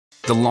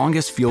The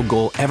longest field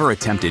goal ever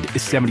attempted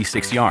is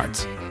 76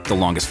 yards. The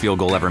longest field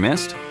goal ever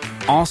missed?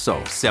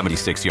 Also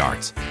 76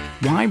 yards.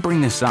 Why bring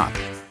this up?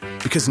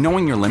 Because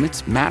knowing your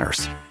limits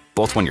matters,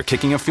 both when you're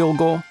kicking a field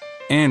goal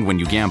and when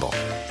you gamble.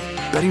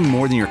 Betting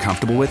more than you're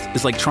comfortable with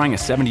is like trying a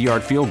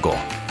 70-yard field goal.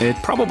 It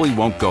probably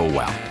won't go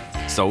well.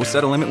 So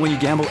set a limit when you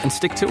gamble and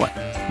stick to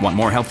it. Want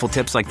more helpful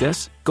tips like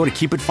this? Go to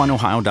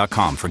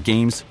keepitfunohio.com for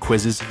games,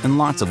 quizzes, and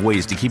lots of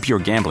ways to keep your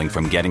gambling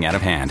from getting out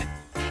of hand.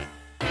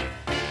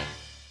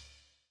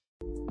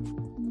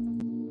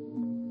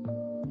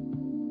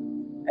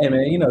 Hey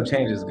man,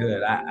 change is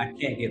good. I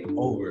can't get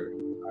over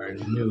our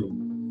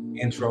new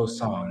intro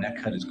song. That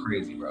cut is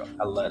crazy, bro.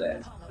 I love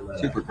that.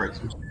 Super crazy.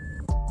 Was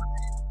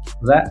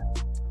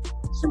that?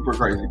 Super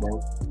crazy,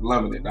 bro.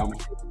 Loving it, Dom.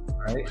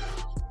 Right?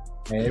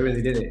 Man, it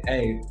really did it.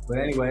 Hey, but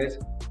anyways,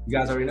 you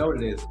guys already know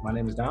what it is. My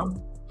name is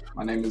Dom.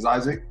 My name is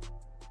Isaac.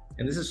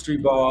 And this is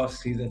Street Ball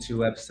Season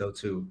 2, Episode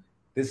 2.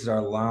 This is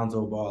our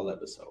Lonzo Ball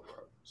episode,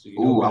 bro.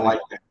 So I like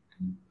that.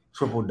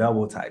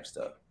 Triple-double type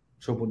stuff.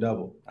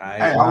 Triple-double.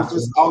 Hey, I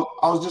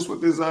was just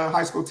with his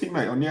high school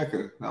teammate,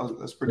 Onyeka.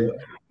 That's pretty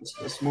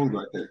that's smooth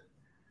right there.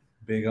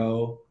 Big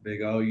O,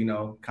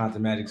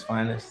 Compton Magic's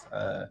finest.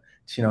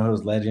 Chino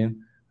Hill's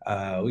legend.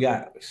 We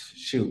got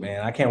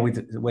man. I can't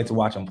wait to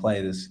watch him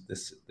play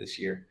this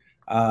year.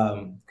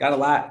 Got a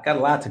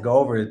lot to go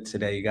over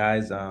today, you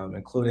guys.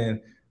 Including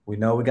we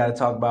got to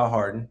talk about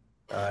Harden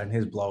and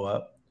his blow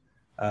up.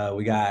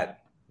 We got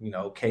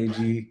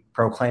KG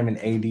proclaiming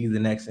AD the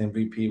next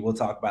MVP. We'll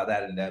talk about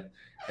that in depth.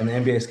 And the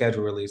NBA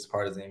schedule release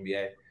part of the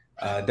NBA.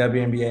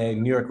 WNBA,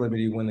 New York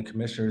Liberty win the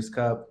Commissioner's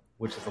Cup,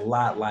 which is a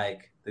lot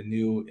like the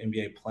new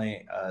NBA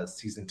playing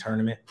season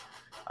tournament.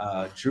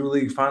 Drew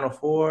League Final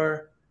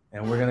Four,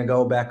 and we're gonna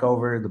go back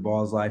over the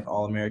Balls Life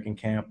All-American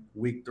Camp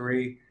Week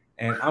 3,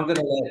 and I'm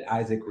gonna let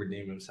Isaac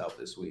redeem himself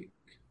this week.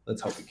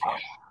 Let's hope he can.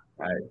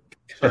 All right.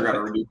 Sure,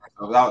 gotta redeem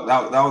myself.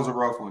 That was a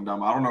rough one,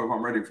 Dom. I don't know if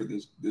I'm ready for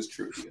this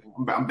trivia.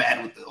 I'm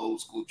bad with the old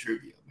school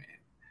trivia, man.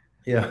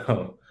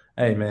 Yeah.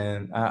 Hey,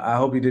 man, I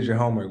hope you did your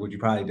homework, which you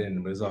probably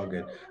didn't, but it's all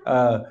good.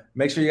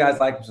 Make sure you guys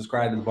like and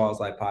subscribe to the Balls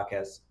Life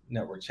Podcast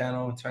Network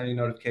channel and turn your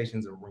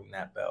notifications and ring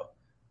that bell.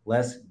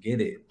 Let's get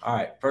it. All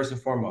right, first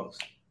and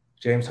foremost,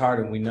 James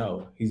Harden, we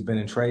know he's been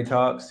in trade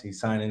talks. He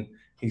signed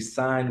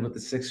with the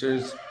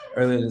Sixers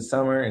earlier this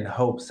summer in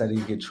hopes that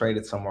he'd get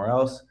traded somewhere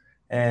else.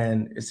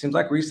 And it seems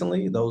like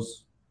recently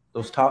those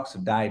talks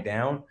have died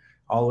down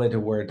all the way to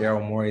where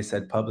Daryl Morey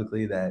said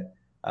publicly that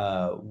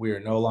we are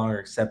no longer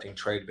accepting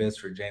trade bids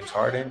for James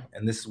Harden,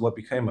 and this is what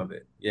became of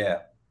it. Yeah,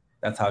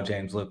 that's how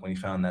James looked when he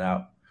found that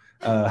out.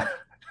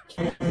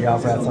 He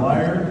also had some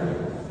liar,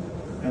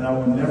 and I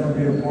will never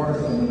be a part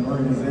of an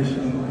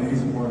organization that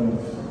he's a part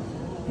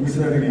of. Let me say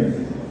that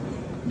again.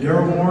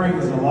 Daryl Morey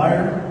is a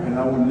liar, and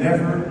I will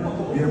never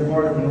be a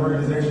part of an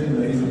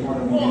organization that he's a part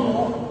of again.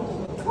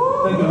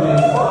 Thank you, man.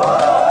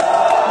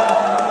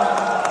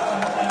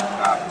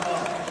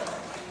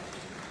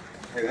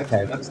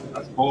 Hey, that's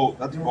bold.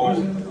 That's bold.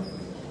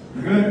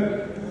 You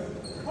good?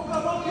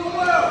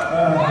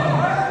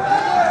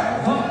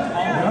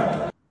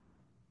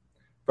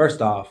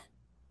 First off,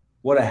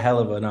 what a hell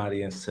of an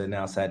audience to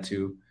announce that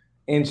to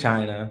in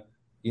China.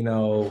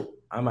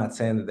 I'm not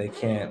saying that they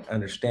can't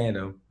understand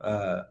him,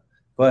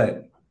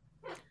 but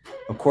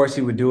of course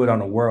he would do it on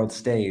a world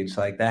stage.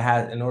 Like that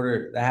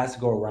has to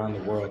go around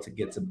the world to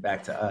get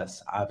back to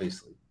us,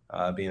 obviously,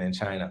 being in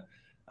China.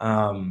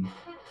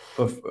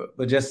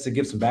 But just to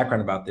give some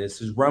background about this,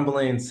 his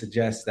rumblings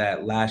suggest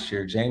that last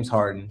year James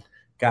Harden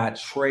got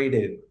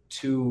traded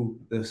to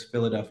the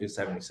Philadelphia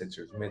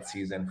 76ers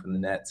midseason from the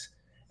Nets.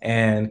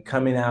 And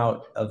coming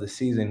out of the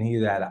season, he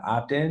either had an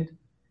opt-in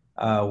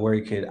where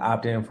he could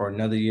opt in for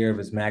another year of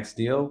his max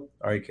deal,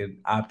 or he could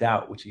opt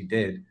out, which he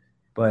did.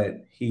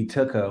 But he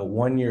took a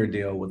one-year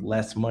deal with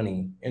less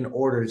money in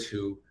order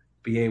to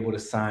be able to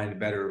sign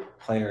better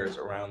players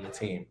around the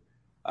team.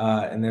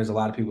 And there's a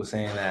lot of people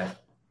saying that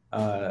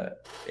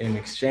in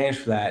exchange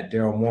for that,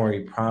 Daryl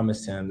Morey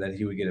promised him that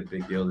he would get a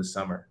big deal this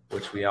summer,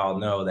 which we all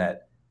know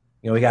that,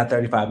 he got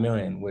 $35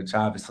 million, which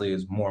obviously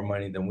is more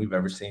money than we've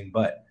ever seen.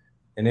 But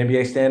in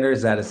NBA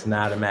standards, that is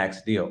not a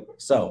max deal.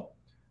 So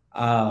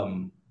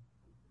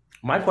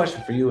my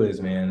question for you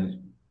is,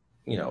 man,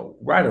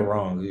 right or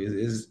wrong,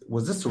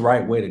 was this the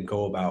right way to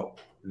go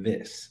about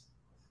this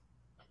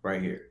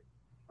right here?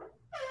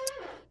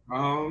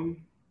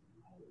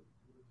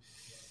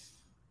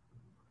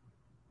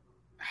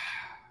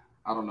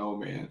 I don't know,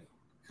 man.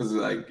 Because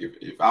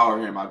if I were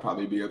him, I'd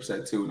probably be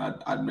upset too, and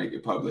I'd make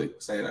it public,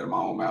 say it out of my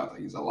own mouth.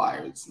 Like, he's a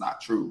liar. It's not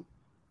true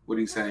what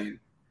he's saying.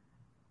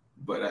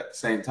 But at the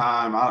same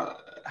time,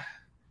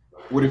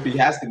 what if he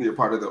has to be a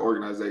part of the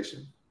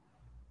organization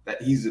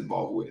that he's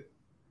involved with?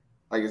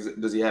 Like,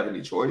 does he have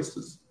any choice?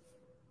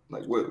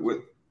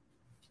 What?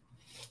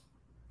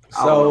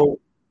 So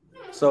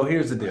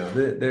here's the deal.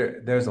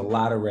 There's a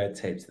lot of red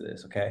tape to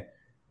this. Okay,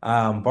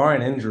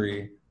 barring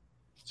injury,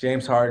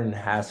 James Harden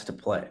has to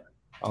play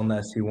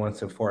unless he wants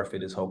to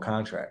forfeit his whole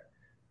contract.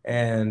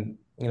 And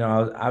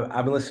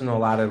I've been listening to a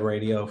lot of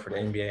radio for the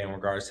NBA in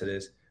regards to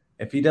this.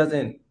 If he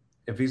doesn't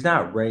if he's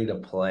not ready to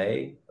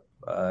play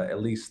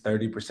at least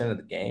 30% of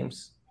the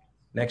games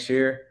next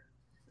year,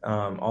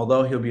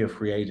 although he'll be a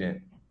free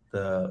agent,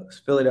 the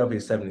Philadelphia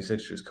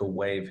 76ers could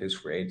waive his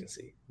free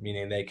agency,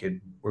 meaning they could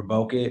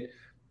revoke it,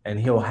 and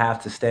he'll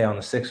have to stay on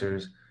the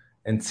Sixers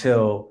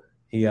until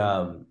he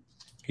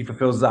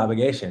fulfills his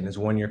obligation, his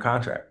 1-year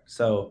contract.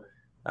 So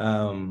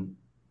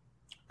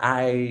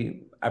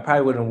I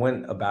probably wouldn't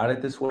went about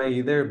it this way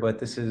either, but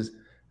this is,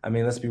 I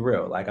mean, let's be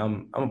real. Like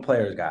I'm a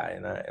players guy,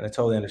 and I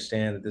totally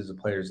understand that this is a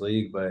players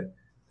league, but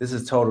this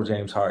is total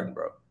James Harden,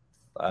 bro.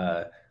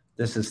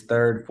 This is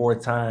third,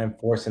 fourth time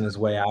forcing his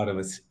way out of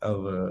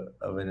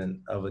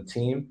a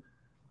team,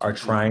 or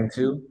trying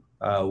to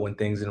when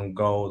things didn't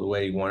go the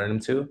way he wanted them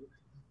to.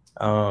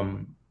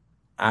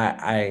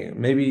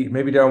 Maybe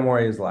Daryl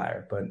Morey is a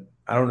liar, but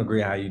I don't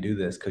agree how you do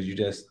this, because you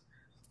just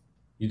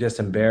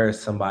embarrass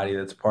somebody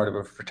that's part of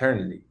a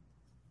fraternity.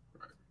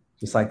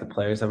 Just like the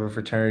players have a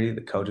fraternity,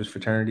 the coaches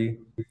fraternity,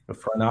 the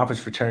front office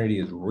fraternity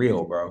is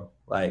real, bro.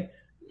 Like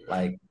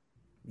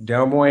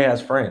Daryl Morey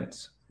has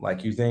friends.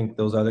 Like, you think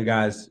those other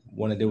guys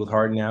want to deal with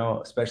Harden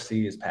now,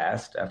 especially his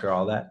past after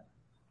all that?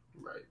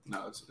 Right.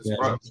 No, it's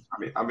rough.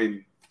 I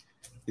mean,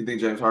 you think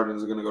James Harden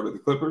is going to go to the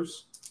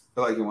Clippers? I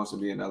feel like he wants to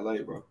be in LA,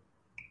 bro.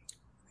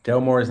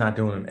 Daryl Morey's not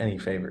doing him any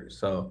favors.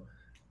 So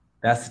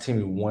that's the team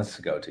he wants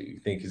to go to.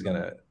 You think he's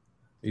gonna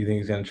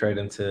trade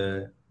him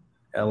to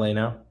LA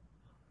now?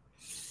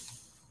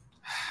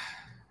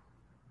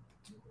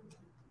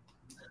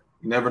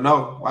 You never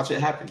know. Watch it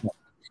happen.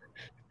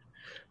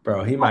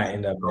 Bro, he might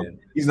end up in.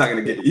 He's not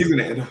gonna get. He's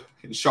gonna end up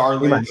in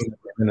Charlotte. He might end up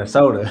in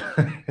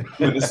Minnesota.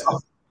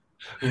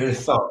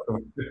 Minnesota.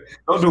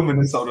 Don't do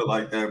Minnesota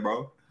like that,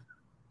 bro.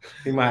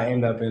 He might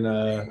end up in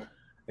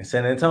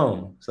San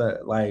Antonio, so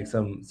like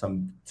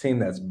some team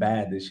that's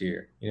bad this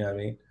year. You know what I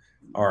mean?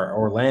 Or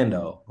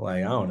Orlando.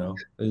 Like, I don't know.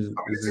 It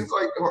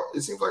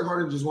seems like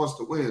Harden just wants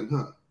to win,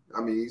 huh?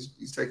 I mean,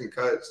 he's taking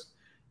cuts.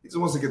 He just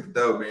wants to get the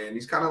dub, man.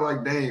 He's kind of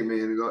like Dame,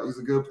 man. He's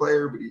a good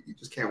player, but he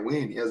just can't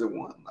win. He hasn't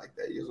won like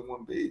that. He hasn't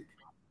won big.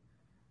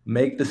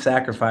 Make the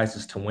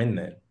sacrifices to win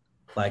then.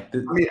 Like,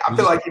 I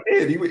feel like he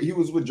did. He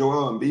was with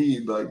Joel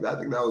Embiid. Like, I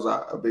think that was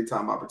a big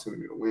time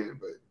opportunity to win,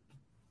 but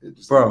it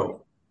just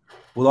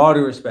with all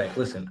due respect,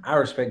 listen, I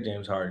respect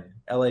James Harden,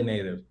 LA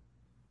native,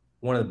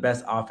 one of the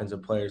best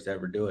offensive players to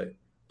ever do it.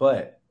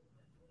 But,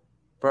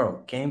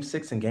 bro, Game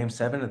 6 and Game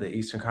 7 of the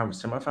Eastern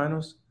Conference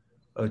semifinals,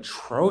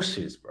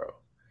 atrocious, bro.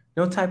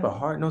 No type of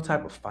heart, no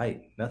type of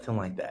fight, nothing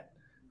like that.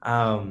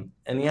 And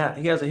yeah,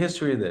 he has a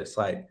history of this,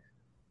 like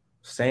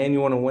saying you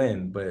want to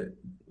win, but,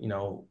 you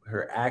know,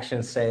 her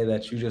actions say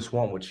that you just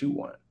want what you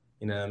want.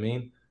 You know what I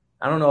mean?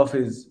 I don't know if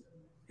his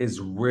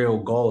real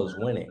goal is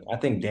winning. I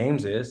think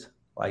Dame's is.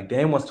 Like,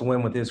 Dame wants to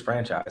win with his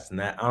franchise,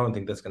 and I don't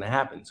think that's going to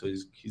happen. So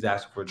he's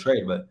asking for a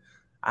trade. But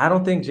I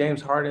don't think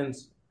James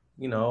Harden's,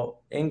 you know,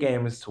 end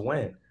game is to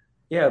win.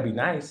 Yeah, it'd be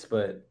nice,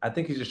 but I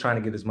think he's just trying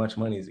to get as much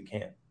money as he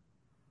can.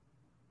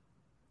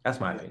 That's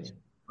my opinion.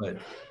 But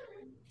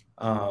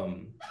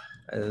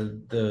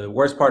the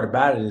worst part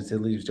about it is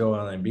it leaves Joel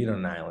Embiid on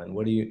an island.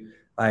 What do you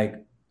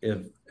like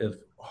if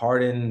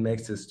Harden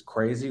makes this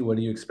crazy? What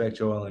do you expect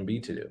Joel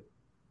Embiid to do?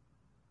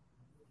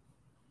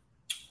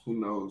 Who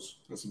knows?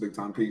 That's a big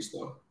time piece,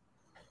 though.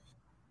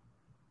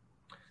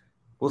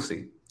 We'll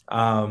see.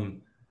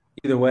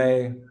 Either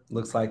way,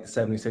 looks like the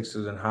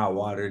 76ers in hot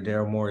water.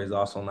 Daryl Morey is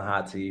also on the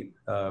hot seat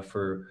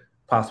for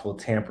possible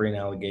tampering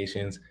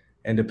allegations.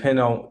 And depends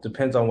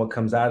on what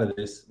comes out of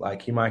this.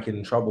 Like, he might get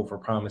in trouble for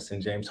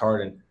promising James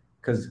Harden,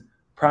 because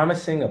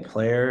promising a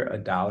player a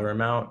dollar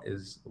amount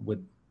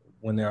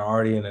when they're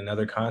already in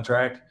another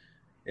contract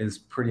is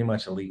pretty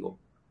much illegal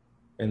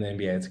in the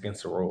NBA. It's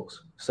against the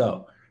rules.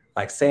 So,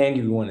 like, saying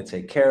you want to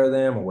take care of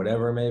them or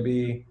whatever it may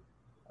be.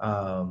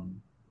 Wow.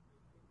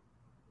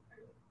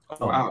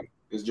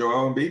 Is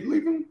Joel Embiid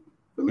leaving?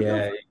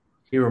 Yeah,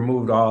 he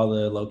removed all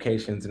the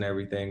locations and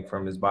everything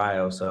from his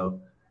bio.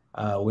 So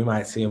we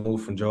might see a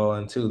move from Joel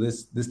and too.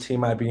 This team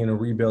might be in a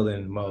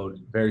rebuilding mode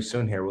very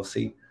soon here. We'll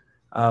see.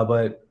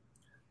 But,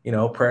 you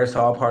know, prayers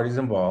to all parties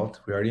involved.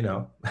 We already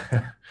know.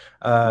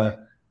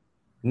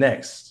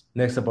 Next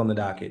up on the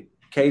docket,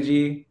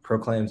 KG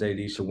proclaims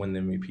AD should win the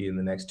MVP in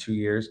the next 2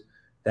 years,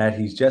 that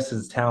he's just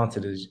as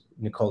talented as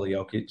Nikola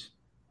Jokic,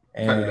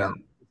 and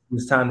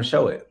it's time to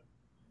show it.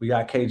 We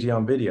got KG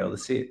on video.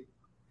 Let's see it.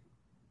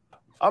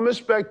 I'm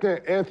expecting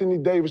Anthony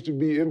Davis to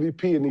be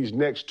MVP in these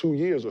next 2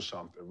 years or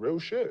something. Real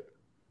shit.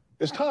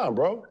 It's time,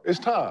 bro. It's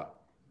time.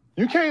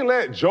 You can't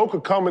let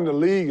Joker come in the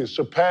league and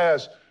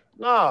surpass.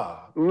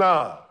 Nah. That's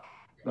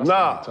gonna be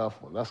a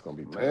tough one. That's gonna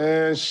be tough.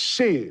 Man,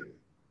 shit.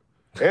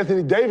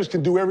 Anthony Davis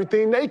can do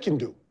everything they can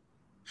do.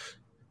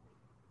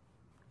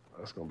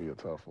 That's gonna be a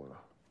tough one.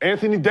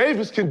 Anthony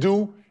Davis can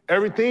do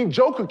everything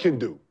Joker can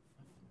do.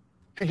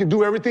 He can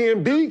do everything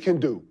Embiid can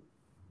do.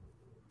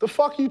 The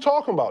fuck are you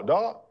talking about,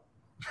 dog?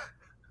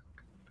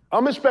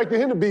 I'm expecting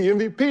him to be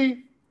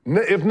MVP,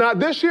 if not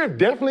this year,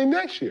 definitely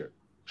next year.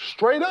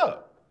 Straight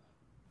up.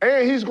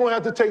 And he's going to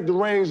have to take the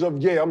reins of,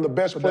 I'm the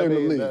best player in the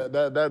league.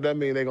 That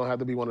means they're going to have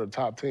to be one of the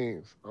top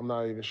teams. I'm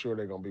not even sure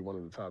they're going to be one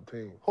of the top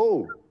teams.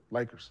 Who?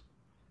 Lakers.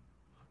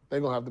 They're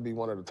going to have to be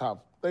one of the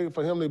top.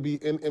 For him to be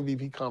in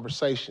MVP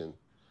conversation,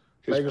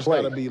 Lakers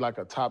got to be like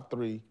a top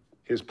 3.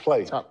 His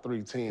play. Top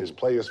 3 team. His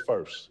play is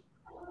first.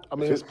 I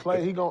mean, his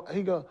play, he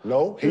gonna.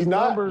 No, he's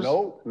not.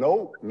 No.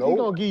 He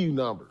gonna give you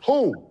numbers.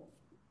 Who?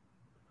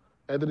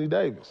 Anthony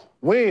Davis.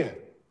 When?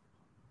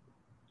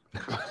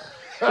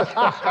 All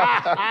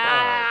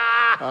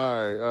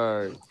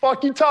right.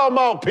 Fuck you talking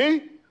about,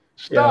 P?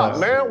 Stop,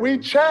 man. We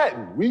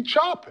chatting. We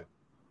chopping.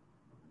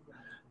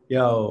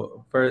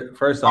 Yo,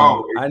 first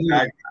off,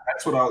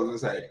 that's what I was gonna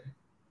say.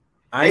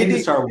 I need to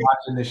start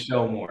watching this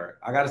show more.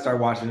 I got to start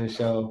watching this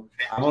show.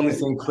 I've only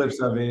seen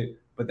clips of it,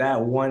 but that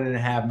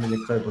 1.5 minute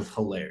clip was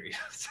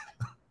hilarious.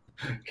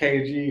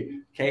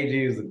 KG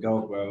is the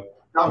GOAT, bro.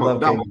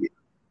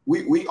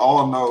 We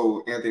all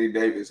know Anthony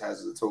Davis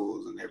has the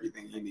tools and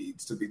everything he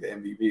needs to be the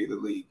MVP of the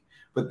league.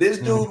 But this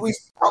dude, we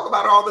talk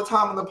about it all the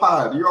time on the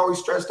pod. You're always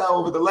stressed out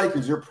over the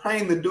Lakers. You're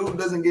praying the dude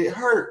doesn't get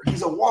hurt.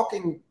 He's a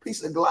walking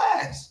piece of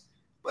glass,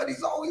 but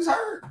he's always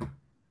hurt.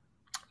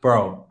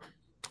 Bro,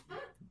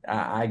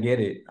 I get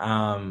it.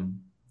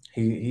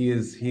 He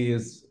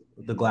is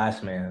the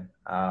glass man.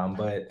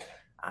 But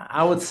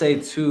I would say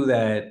too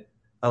that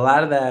a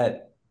lot of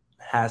that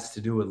has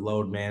to do with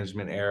load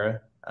management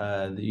era.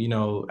 As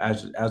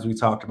we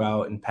talked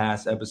about in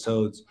past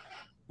episodes,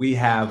 we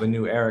have a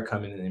new era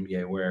coming in the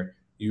NBA where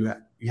you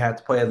have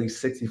to play at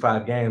least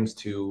 65 games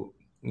to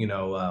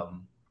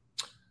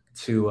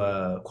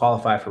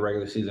qualify for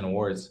regular season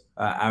awards.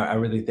 I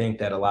really think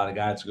that a lot of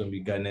guys are going to be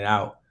gutting it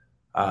out.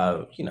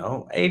 AD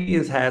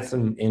has had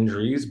some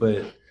injuries,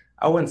 but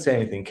I wouldn't say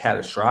anything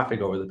catastrophic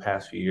over the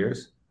past few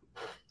years.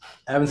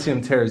 I haven't seen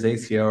him tear his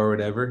ACL or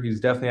whatever. He's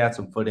definitely had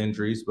some foot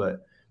injuries,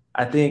 but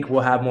I think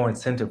we'll have more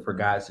incentive for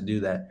guys to do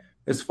that.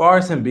 As far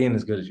as him being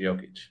as good as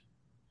Jokic,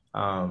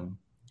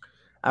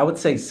 I would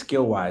say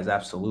skill-wise,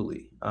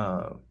 absolutely.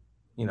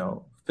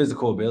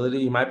 Physical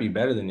ability, he might be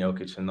better than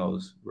Jokic in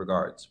those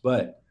regards,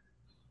 but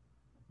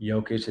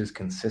Jokic is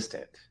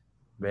consistent,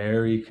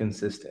 very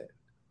consistent.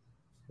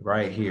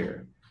 Right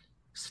here,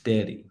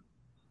 steady,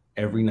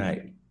 every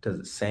night, does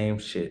the same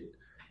shit.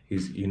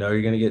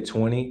 You're going to get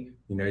 20,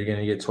 you're going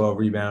to get 12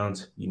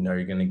 rebounds,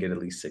 you're going to get at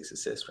least 6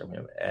 assists from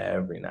him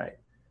every night.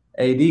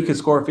 AD could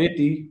score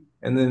 50,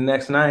 and then the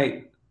next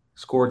night,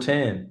 score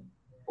 10.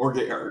 Or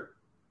get hurt.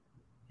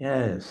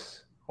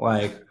 Yes.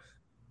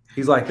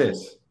 He's like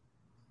this.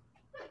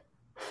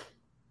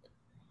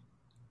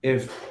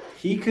 If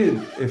he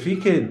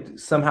could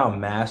somehow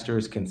master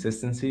his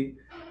consistency,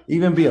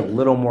 even be a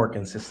little more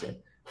consistent,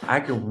 I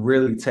could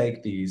really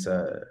take these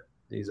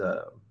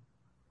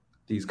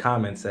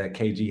comments that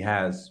KG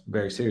has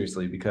very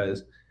seriously,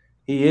 because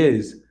he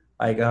is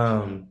I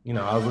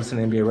was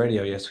listening to NBA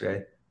radio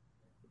yesterday.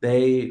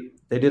 They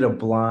did a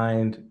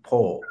blind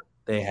poll.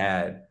 They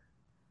had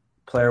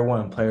player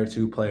 1, player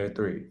 2, player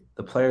 3.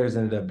 The players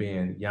ended up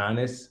being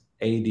Giannis,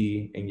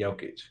 AD, and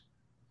Jokic.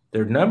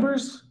 Their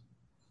numbers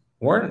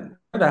weren't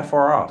that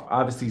far off.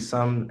 Obviously,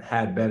 some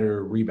had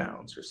better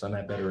rebounds or some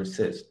had better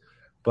assists,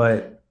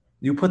 but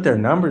you put their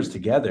numbers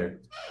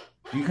together,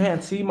 you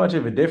can't see much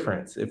of a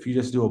difference if you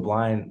just do a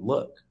blind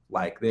look.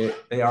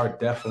 They are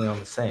definitely on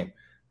the same.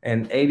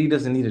 And AD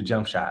doesn't need a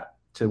jump shot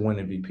to win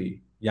MVP.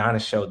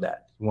 Giannis showed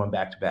that. He won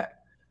back-to-back.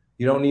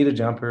 You don't need a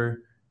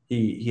jumper.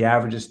 He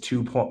averages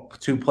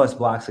 2+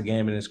 blocks a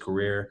game in his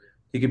career.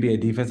 He could be a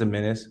defensive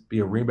menace, be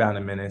a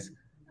rebounding menace,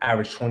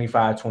 average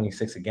 25,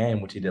 26 a game,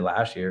 which he did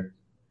last year,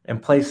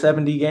 and play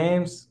 70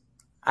 games.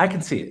 I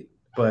can see it,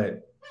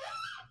 but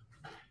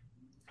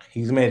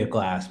he's made of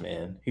glass,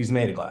 man. He's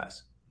made of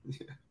glass.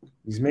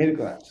 He's made of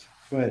glass.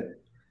 But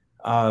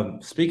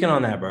speaking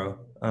on that, bro,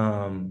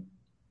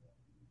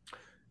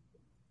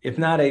 if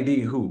not AD,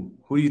 who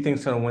do you think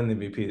is going to win the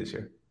MVP this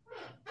year?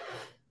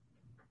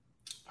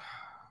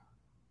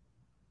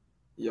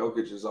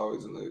 Jokic is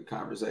always in the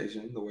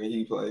conversation, the way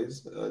he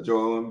plays.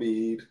 Joel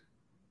Embiid.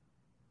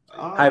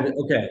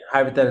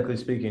 Hypothetically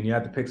speaking, you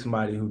have to pick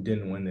somebody who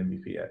didn't win the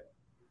MVP yet.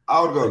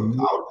 I would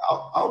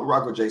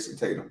rock with Jason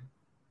Tatum.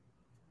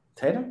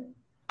 Tatum?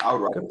 I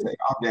would rock with Tatum.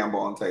 I'll gamble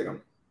on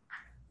Tatum.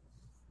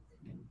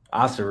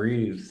 Austin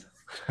Reeves.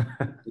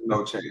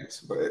 No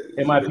chance, but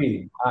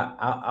MIP.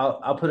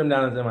 I'll put him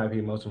down as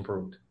MIP, most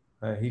improved.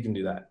 He can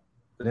do that.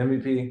 But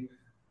MVP,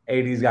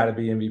 AD's got to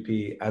be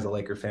MVP as a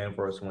Laker fan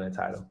for us to win a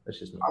title. That's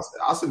just me.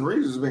 Austin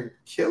Reeves has been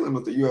killing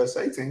with the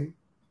USA team.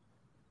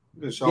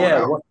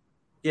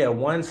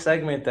 One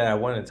segment that I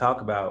wanted to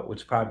talk about,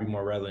 which will probably be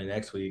more relevant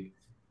next week,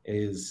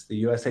 is the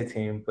USA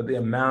team. But the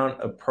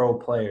amount of pro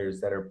players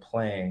that are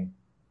playing,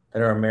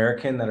 that are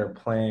American, that are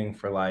playing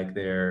for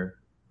their,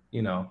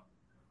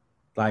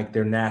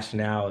 their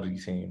nationality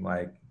team,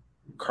 like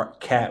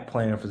Cat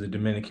playing for the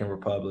Dominican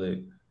Republic.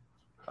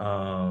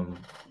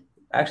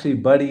 Actually,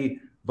 Buddy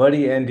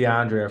and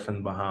DeAndre are from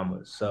the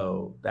Bahamas,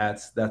 so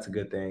that's a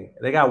good thing.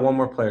 They got one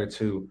more player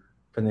too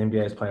from the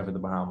NBA is playing for the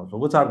Bahamas, but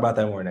we'll talk about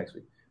that more next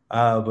week.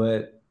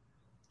 But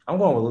I'm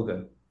going with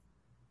Luka.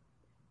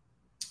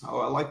 Oh,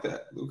 I like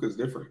that. Luka's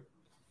different.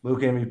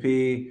 Luka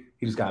MVP.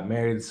 He just got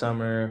married this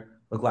summer.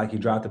 Looked like he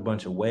dropped a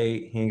bunch of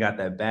weight. He ain't got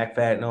that back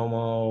fat no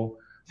more.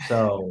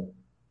 So,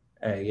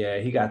 hey, yeah,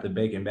 he got the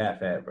bacon back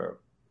fat, bro.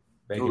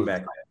 Bacon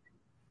back fat.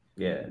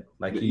 Yeah,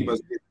 like he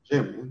must be in the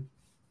gym, man.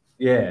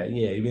 Yeah.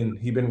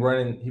 He been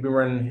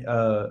running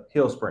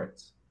hill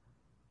sprints,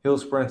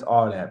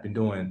 all that. Been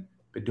doing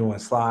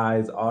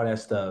slides, all that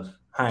stuff.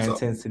 High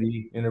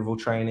intensity interval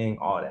training,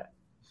 all that.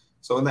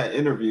 So in that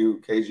interview,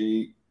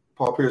 KG,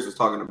 Paul Pierce was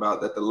talking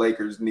about that the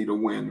Lakers need a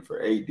win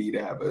for AD to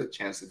have a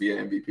chance to be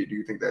an MVP. Do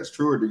you think that's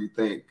true, or do you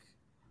think?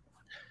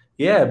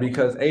 Yeah,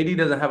 because AD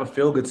doesn't have a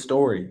feel-good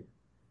story.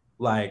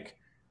 Like,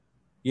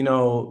 you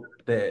know,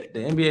 the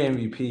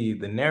NBA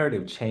MVP, the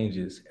narrative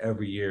changes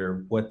every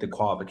year what the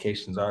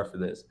qualifications are for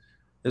this.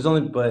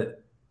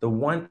 But the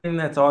one thing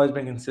that's always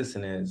been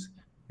consistent is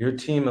your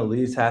team at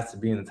least has to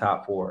be in the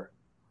top 4,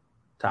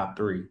 top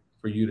 3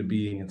 for you to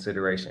be in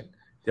consideration.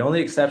 The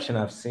only exception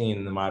I've seen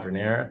in the modern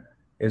era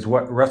is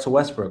what Russell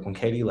Westbrook when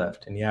KD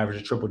left and he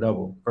averaged a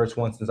triple-double, first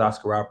one since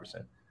Oscar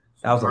Robertson.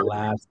 That was the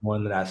last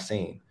one that I've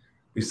seen.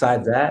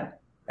 Besides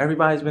that,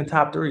 everybody's been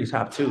top 3,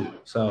 top 2.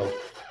 So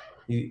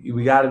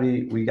we gotta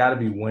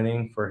be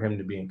winning for him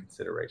to be in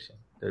consideration.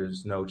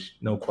 There's no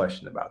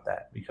question about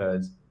that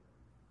because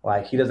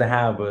like he doesn't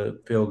have a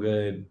feel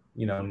good,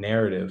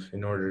 narrative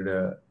in order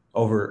to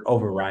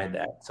override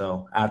that.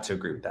 So I have to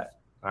agree with that.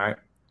 All right.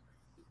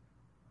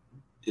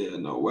 Yeah,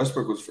 no,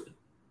 Westbrook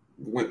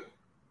went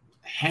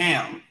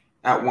ham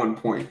at one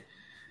point.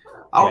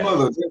 I don't know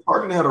though. James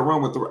Harden had a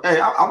run with the. Hey,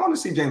 I want to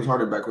see James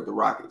Harden back with the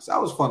Rockets.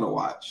 That was fun to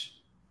watch.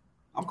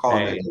 I'm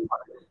calling that.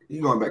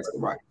 He's going back to the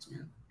Rockets,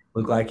 man.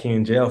 Look like he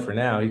in jail for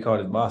now. He called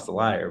his boss a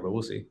liar, but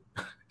we'll see.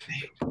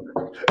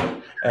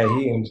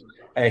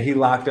 He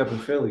locked up in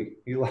Philly.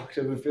 He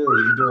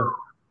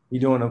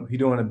doing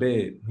a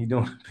bid.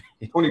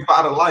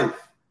 25 to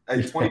life.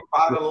 Hey,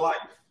 25 to life.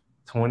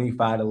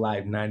 25 to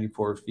life,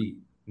 94 feet.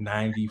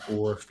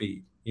 94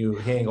 feet. He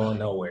ain't going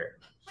nowhere.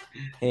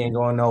 He ain't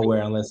going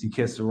nowhere unless he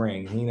kisses the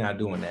ring. He not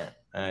doing that.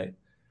 All right.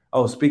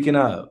 Oh, speaking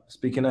of,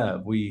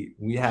 we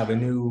have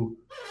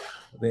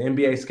the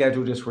NBA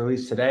schedule just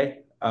released today.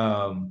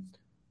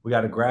 We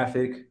got a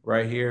graphic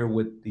right here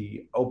with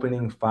the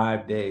opening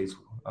 5 days.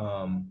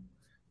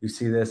 You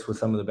see this with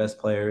some of the best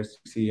players.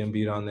 You see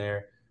Embiid on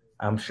there.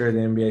 I'm sure the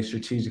NBA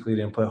strategically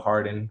didn't put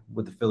Harden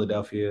with the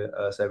Philadelphia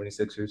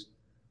 76ers.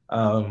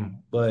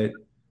 But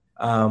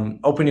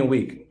opening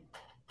week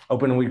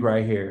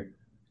right here.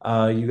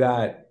 You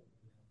got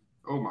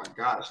oh my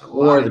gosh,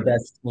 4 of the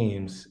best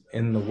teams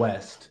in the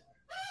West.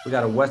 We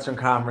got a Western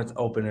Conference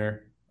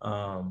opener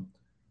on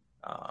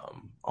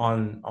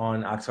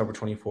October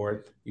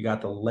 24th. You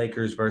got the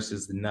Lakers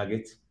versus the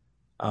Nuggets,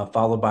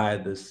 followed by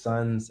the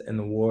Suns and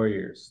the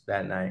Warriors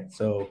that night.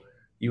 So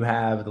you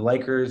have the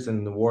Lakers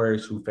and the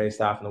Warriors who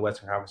faced off in the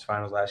Western Conference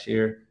Finals last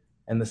year,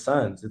 and the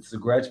Suns. It's a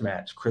grudge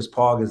match. Chris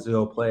Paul gets to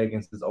go play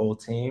against his old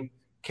team.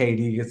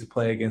 KD gets to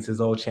play against his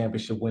old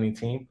championship-winning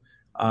team.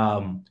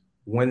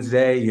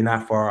 Wednesday, you're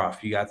not far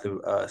off. You got the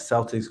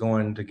Celtics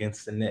going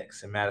against the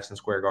Knicks in Madison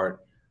Square Garden,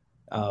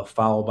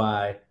 followed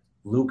by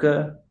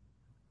Luka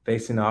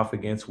facing off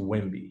against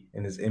Wemby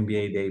in his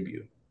NBA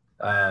debut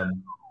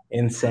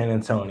in San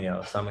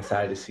Antonio. So I'm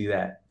excited to see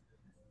that.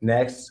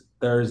 Next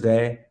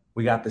Thursday,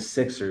 we got the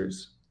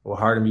Sixers. Will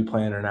Harden be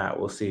playing or not?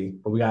 We'll see.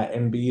 But we got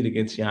Embiid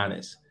against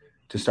Giannis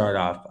to start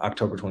off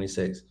October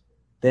 26th.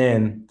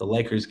 Then the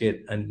Lakers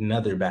get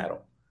another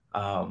battle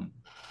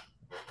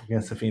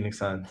against the Phoenix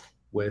Suns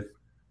with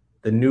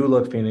the new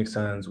look Phoenix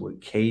Suns with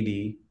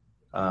KD,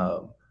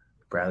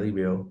 Bradley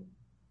Beal,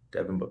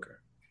 Devin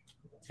Booker,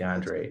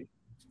 DeAndre.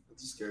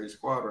 It's a scary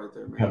squad right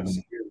there, man.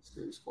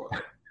 Scary squad.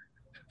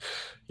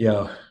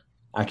 Yo,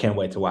 I can't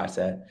wait to watch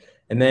that.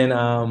 And then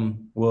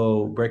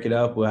we'll break it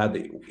up. We'll have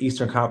the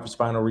Eastern Conference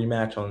Final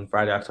rematch on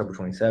Friday, October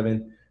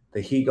 27th.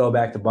 The Heat go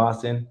back to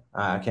Boston.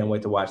 I can't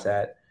wait to watch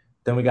that.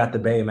 Then we got the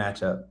Bay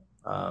matchup,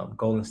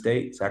 Golden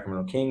State,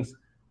 Sacramento Kings.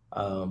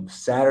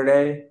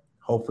 Saturday,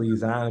 hopefully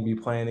Zion will be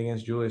playing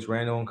against Julius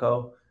Randle and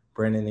co,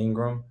 Brandon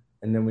Ingram.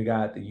 And then we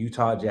got the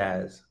Utah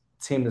Jazz,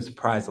 team that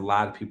surprised a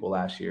lot of people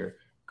last year,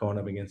 going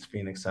up against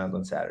Phoenix Suns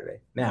on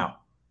Saturday. Now,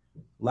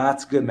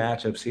 lots of good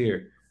matchups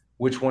here.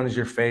 Which one is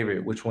your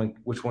favorite? Which one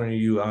are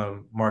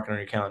you marking on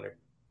your calendar?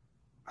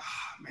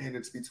 Man,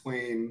 it's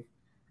between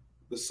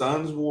the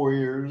Suns,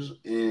 Warriors,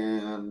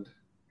 and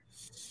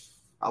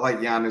I like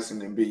Giannis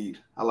and Embiid.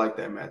 I like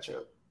that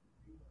matchup.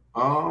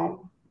 Or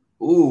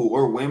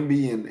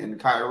Wemby and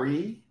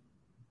Kyrie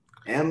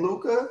and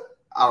Luka.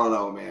 I don't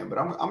know, man, but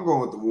I'm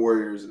going with the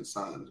Warriors and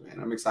Suns, man.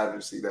 I'm excited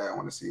to see that. I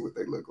want to see what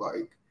they look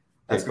like.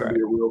 That's going to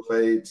be a real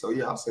fade. So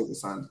yeah, I'll say the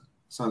Suns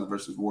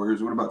versus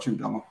Warriors. What about you,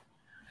 Domo?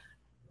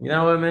 You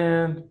know what,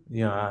 man?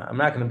 I'm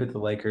not going to bet the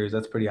Lakers.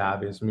 That's pretty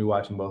obvious. Me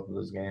watching both of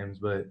those games,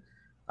 but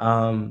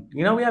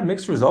we have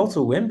mixed results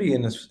with Wemby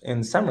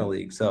in summer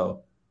league.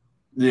 So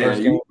yeah,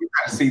 you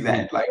got to see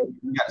that. Like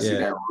you got to see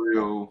that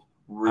real.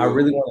 I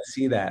really want to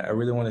see that. I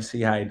really want to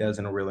see how he does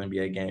in a real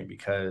NBA game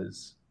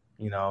because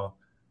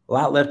a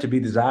lot left to be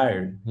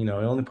desired. He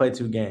only played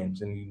 2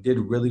 games, and he did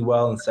really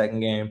well in the second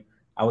game.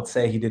 I would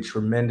say he did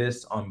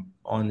tremendous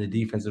on the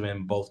defensive end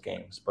in both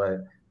games,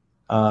 but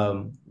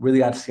really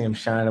got to see him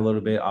shine a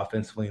little bit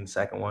offensively in the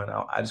second one.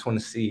 I just want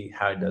to see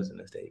how he does in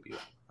his debut.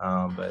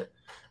 But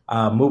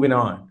moving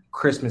on,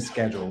 Christmas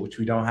schedule, which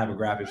we don't have a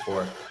graphic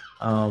for.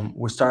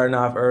 We're starting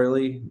off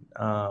early.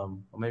 Well,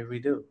 maybe we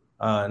do.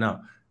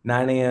 No,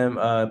 9 a.m.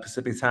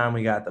 Pacific time.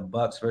 We got the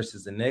Bucks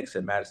versus the Knicks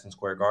at Madison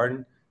Square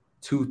Garden.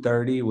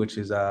 2:30, which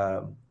is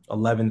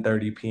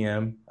 11:30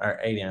 p.m. or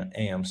 8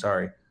 a.m.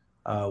 Sorry.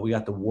 We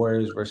got the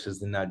Warriors versus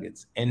the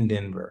Nuggets in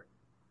Denver,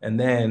 and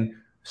then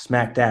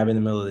smack dab in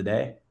the middle of the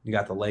day, you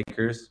got the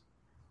Lakers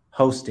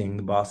hosting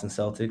the Boston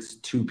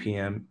Celtics, 2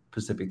 p.m.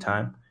 Pacific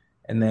time.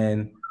 And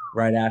then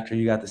right after,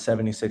 you got the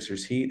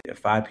 76ers Heat at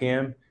 5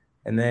 p.m.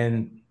 And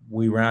then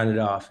we rounded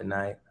off at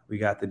night. We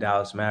got the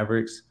Dallas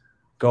Mavericks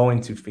going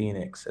to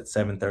Phoenix at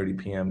 7:30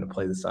 p.m. to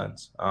play the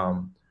Suns.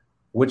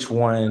 Which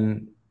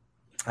one?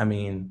 I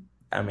mean,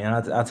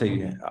 I'll tell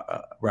you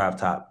right off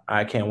top,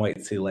 I can't wait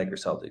to see the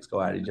Lakers Celtics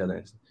go at each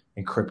other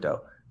in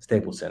crypto,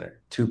 Staples Center,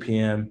 2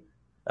 p.m.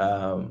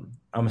 I'm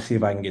going to see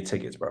if I can get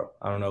tickets, bro.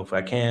 I don't know if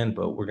I can,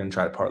 but we're going to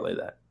try to parlay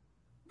that.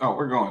 Oh,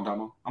 we're going,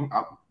 Domo.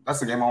 That's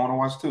the game I want to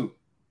watch, too.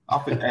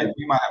 Hey,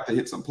 we might have to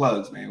hit some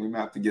plugs, man. We might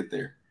have to get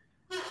there.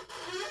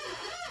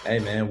 Hey,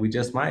 man, we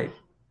just might.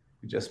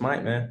 We just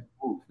might, man.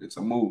 It's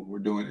a move. We're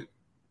doing it.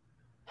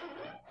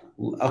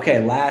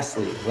 Okay,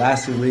 lastly,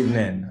 leading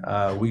in,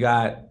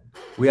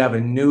 we have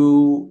a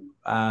new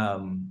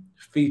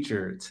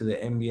feature to the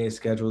NBA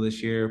schedule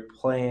this year,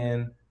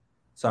 the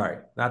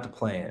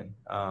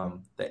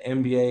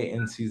NBA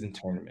in-season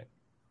tournament,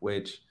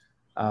 which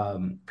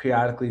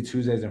periodically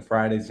Tuesdays and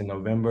Fridays in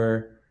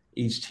November,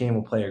 each team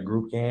will play a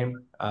group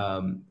game.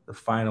 The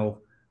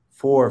final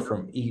 4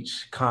 from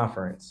each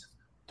conference,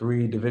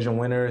 3 division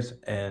winners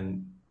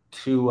and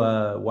 2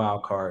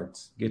 wild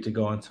cards get to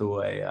go into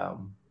a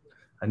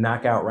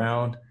knockout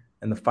round,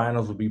 and the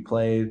finals will be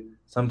played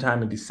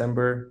sometime in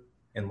December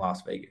in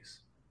Las Vegas.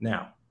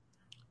 Now,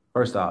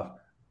 first off,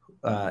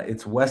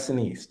 it's West and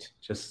East,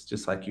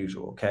 just like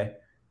usual. Okay,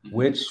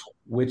 which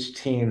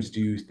teams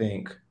do you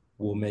think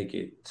will make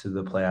it to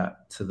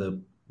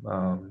the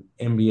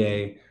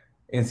NBA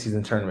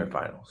in-season tournament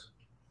finals?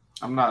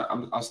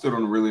 I still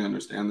don't really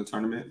understand the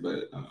tournament,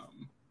 but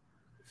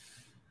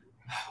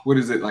what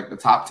is it, like the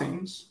top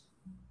teams?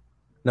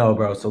 No,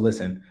 bro. So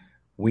listen,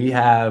 we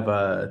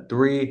have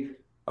 3.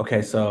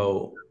 Okay,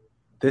 so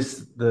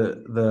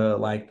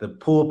the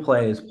pool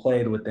play is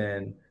played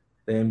within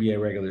the NBA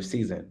regular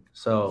season.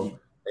 So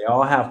they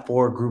all have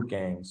 4 group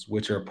games,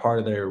 which are part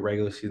of their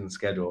regular season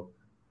schedule.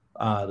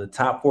 The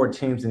top 4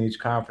 teams in each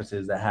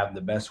conferences that have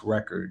the best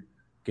record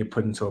get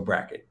put into a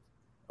bracket.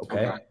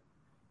 Okay.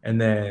 And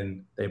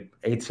then they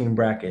 18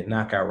 bracket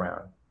knockout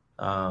round.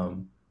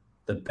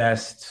 The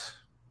best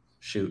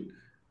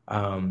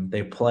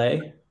they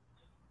play,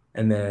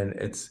 and then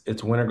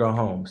it's win or go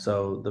home.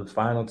 So the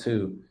final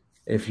 2,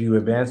 if you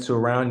advance to a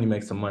round, you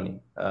make some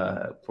money.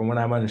 From what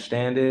I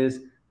understand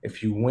is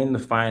if you win the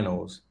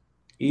finals,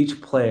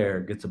 each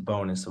player gets a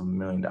bonus of $1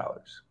 million.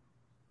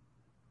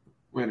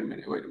 Wait a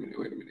minute.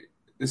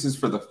 This is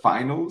for the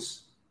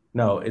finals?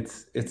 No,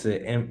 it's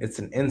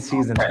an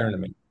in-season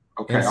tournament.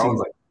 Okay, I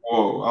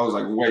was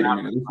like, wait a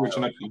minute, we're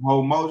switching up the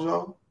whole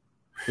mojo?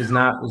 It's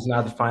not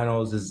the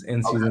finals, it's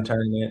in-season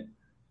tournament.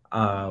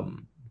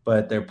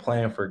 But they're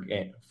playing for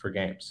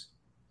games.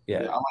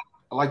 Yeah,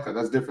 I like that.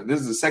 That's different. This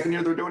is the second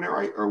year they're doing it,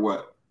 right? Or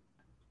what?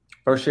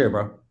 First year,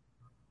 bro.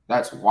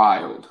 That's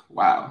wild.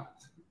 Wow.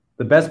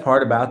 The best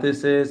part about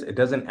this is it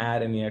doesn't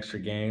add any extra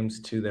games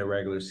to their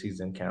regular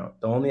season count.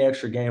 The only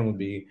extra game would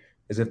be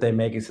is if they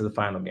make it to the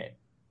final game.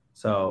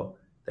 So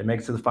they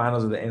make it to the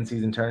finals of the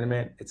in-season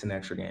tournament, it's an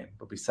extra game.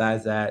 But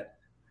besides that,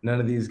 none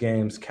of these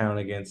games count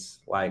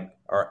against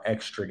our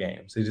extra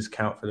games. They just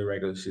count for the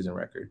regular season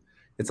record.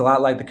 It's a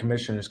lot like the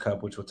Commissioner's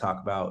Cup, which we'll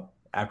talk about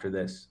after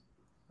this.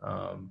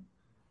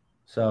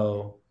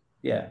 So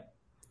yeah.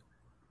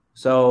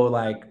 So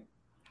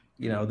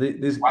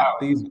these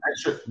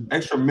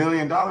extra $1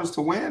 million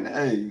to win.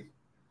 Hey,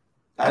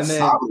 that's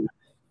solid.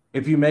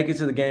 If you make it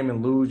to the game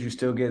and lose, you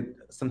still get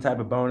some type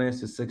of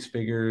bonus. It's 6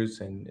 figures,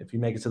 and if you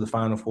make it to the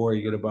Final 4,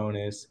 you get a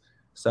bonus.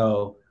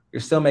 So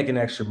you're still making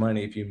extra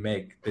money if you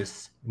make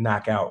this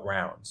knockout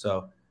round.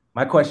 So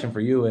my question for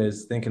you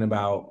is, thinking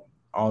about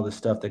all the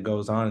stuff that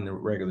goes on in the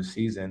regular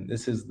season,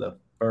 this is the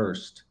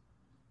first.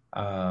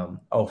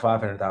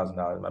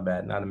 $500,000. My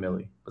bad, not $1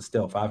 million, but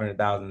still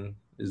 $500,000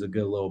 is a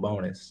good little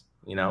bonus.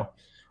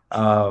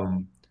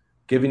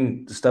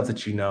 Given the stuff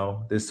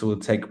that this will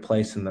take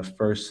place in the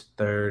first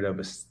third of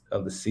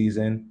the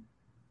season.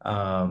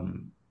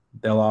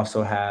 They'll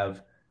also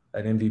have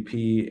an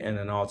MVP and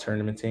an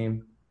all-tournament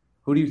team.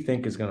 Who do you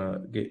think is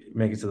gonna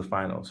make it to the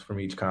finals from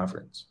each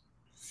conference?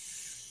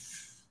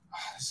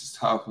 This is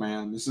tough,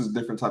 man. This is a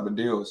different type of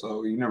deal,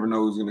 so you never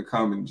know who's gonna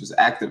come and just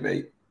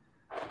activate.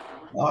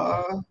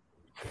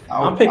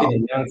 I'm picking a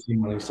young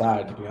team on each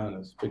side, to be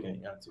honest. Picking a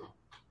young team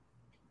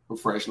with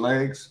fresh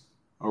legs,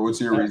 or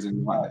what's your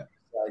reason behind it?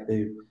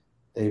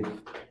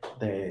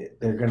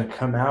 they're gonna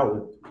come out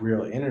with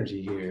real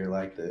energy here.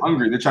 Like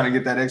hungry. They're trying to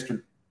get that extra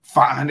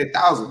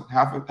 500,000,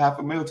 half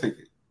a meal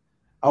ticket.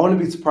 I wouldn't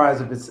be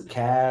surprised if it's the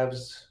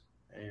Cavs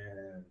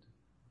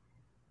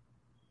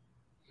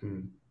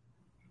and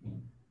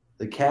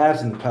the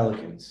Cavs and the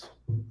Pelicans.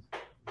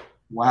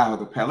 Wow,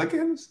 the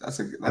Pelicans? That's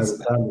if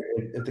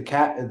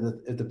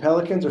the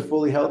Pelicans are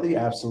fully healthy,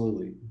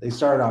 absolutely. They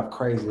started off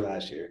crazy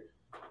last year.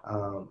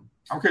 I'm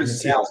curious to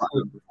see how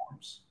Zion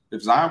performs.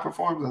 If Zion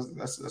performs,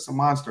 that's a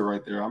monster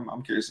right there.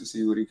 I'm curious to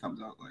see what he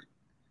comes out like.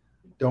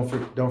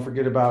 Don't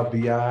forget about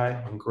BI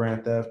and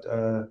Grand Theft.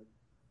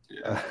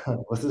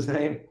 What's his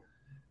name?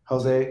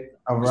 Jose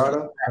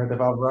Alvarado. Grand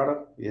Theft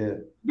Alvarado. Yeah.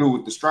 Dude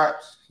with the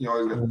straps. He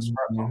always got the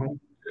straps on.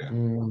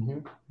 Yeah.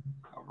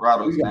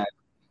 Alvarado's mad.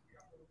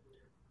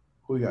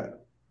 Who we got?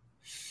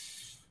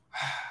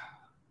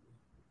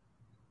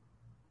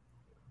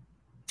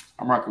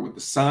 I'm rocking with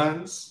the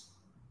Suns.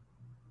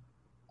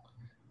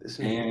 This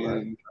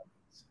nigga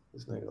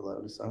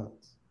love the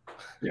Suns.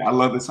 Yeah, I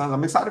love the Suns.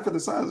 I'm excited for the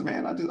Suns,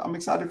 man. I'm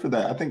excited for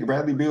that. I think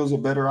Bradley Beal's a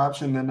better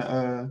option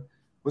than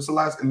what's the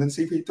last? And then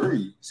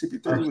CP3.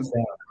 CP3 was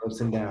ups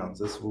and downs.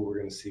 That's what we're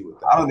gonna see with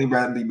that. I don't think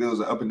Bradley Beal's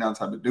an up and down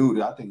type of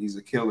dude. I think he's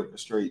a killer, a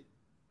straight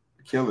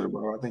killer,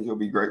 bro. I think he'll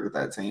be great with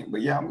that team.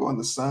 But yeah, I'm going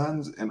the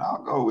Suns, and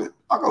I'll go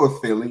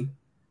with Philly.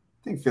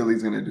 I think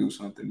Philly's gonna do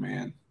something,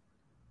 man.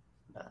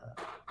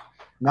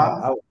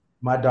 Nah.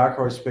 My dark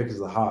horse pick is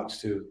the Hawks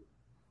too.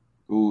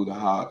 Ooh, the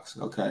Hawks.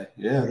 Okay,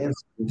 yeah. In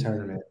the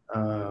tournament.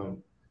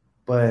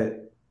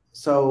 But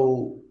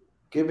so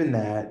given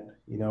that,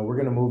 we're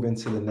gonna move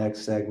into the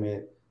next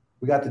segment.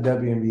 We got the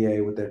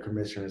WNBA with their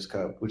Commissioner's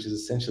Cup, which is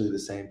essentially the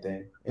same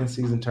thing.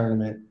 In-season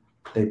tournament.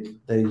 They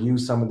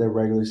use some of their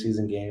regular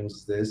season games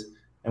as this,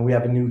 and we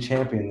have a new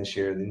champion this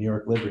year, the New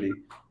York Liberty.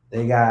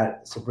 They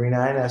got Sabrina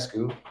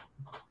Ionescu,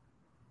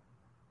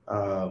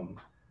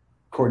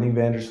 Courtney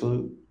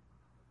Vandersloot.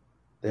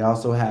 They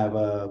also have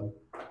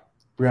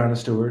Breonna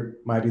Stewart,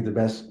 might be the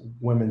best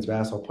women's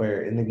basketball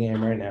player in the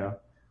game right now.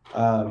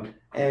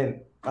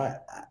 And I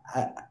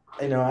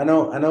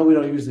know we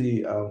don't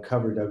usually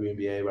cover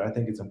WNBA, but I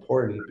think it's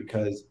important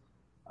because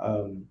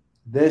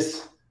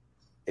this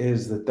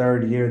is the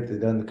third year that they've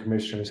done the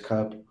Commissioner's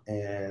Cup,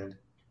 and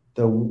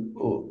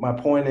my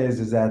point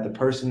is that the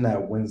person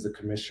that wins the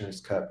Commissioner's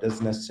Cup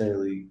doesn't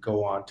necessarily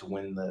go on to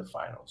win the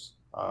finals.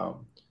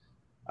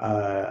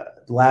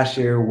 Last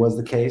year was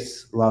the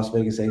case. Las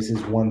Vegas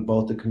Aces won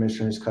both the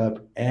Commissioner's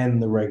Cup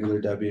and the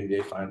regular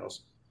WNBA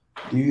finals.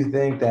 Do you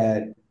think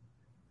that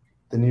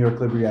the New York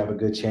Liberty have a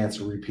good chance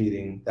of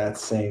repeating that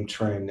same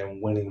trend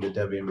and winning the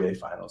WNBA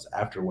finals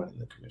after winning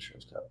the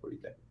Commissioner's Cup? What do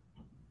you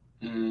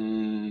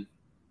think?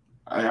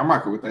 I'm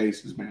rocking with the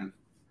Aces, man.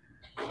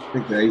 I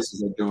think the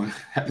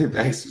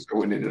Aces are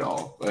winning it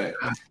all. But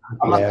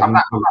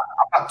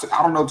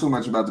I don't know too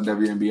much about the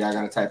WNBA. I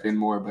got to type in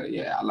more. But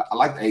yeah, I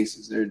like the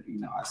Aces. They're,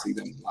 I see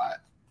them a lot,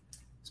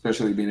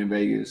 especially being in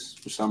Vegas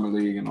for Summer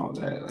League and all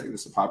that. Like,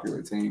 it's a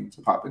popular team. It's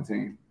a popping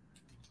team.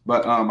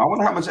 But I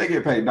wonder how much they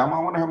get paid. I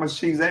wonder how much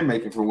cheese they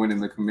making for winning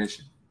the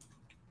commission.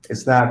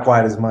 It's not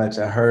quite as much.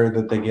 I heard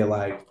that they get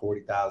like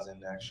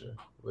 $40,000 extra,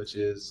 which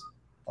is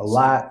a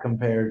lot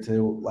compared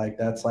to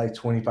that's like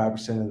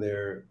 25%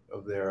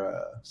 of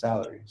their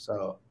salary.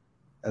 So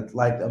that's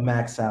like a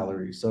max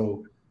salary.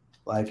 So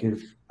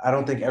if I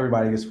don't think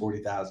everybody gets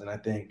 $40,000. I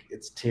think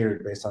it's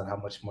tiered based on how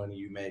much money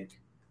you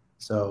make.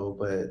 So,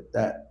 but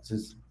that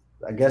just,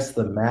 I guess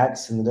the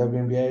max in the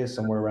WNBA is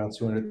somewhere around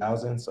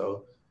 $200,000.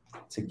 So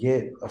to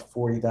get a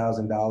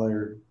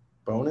 $40,000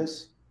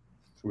 bonus,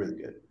 it's really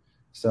good.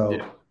 So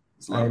yeah,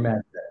 I ain't mad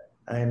at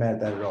that. I ain't mad at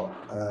that at all.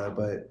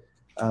 But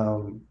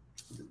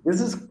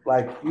this is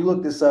you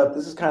look this up.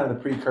 This is kind of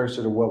the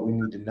precursor to what we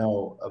need to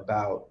know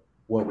about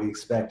what we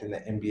expect in the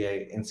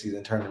NBA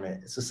in-season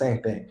tournament. It's the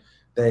same thing.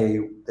 They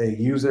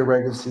use their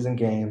regular season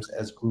games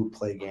as group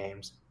play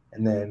games,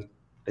 and then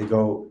they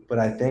go. But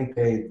I think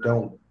they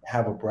don't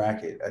have a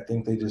bracket. I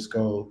think they just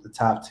go. The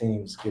top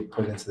teams get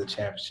put into the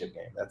championship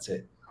game. That's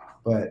it.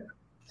 But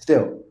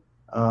still,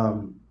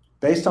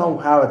 based on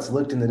how it's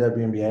looked in the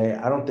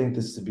WNBA, I don't think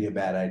this would be a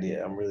bad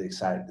idea. I'm really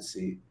excited to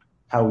see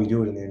how we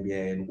do it in the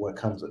NBA and what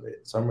comes of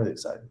it. So I'm really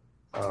excited.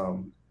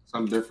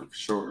 Something different for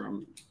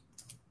sure.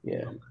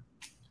 Yeah.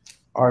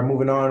 All right,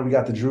 moving on. We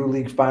got the Drew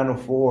League Final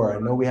Four. I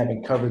know we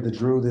haven't covered the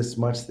Drew this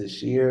much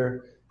this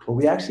year, but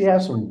we actually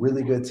have some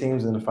really good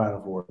teams in the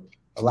Final Four.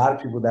 A lot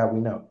of people that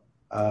we know.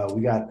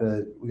 We got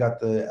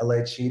the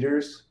LA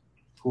Cheaters,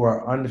 who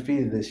are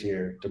undefeated this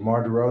year.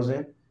 DeMar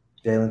DeRozan,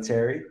 Jalen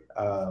Terry,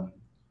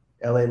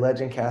 LA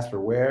legend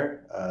Casper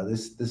Ware.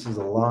 This is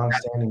a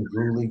long-standing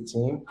Drew League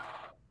team.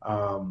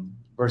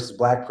 Versus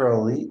Black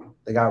Pearl Elite.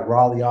 They got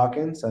Raleigh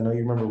Hawkins. I know you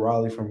remember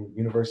Raleigh from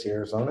University of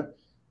Arizona.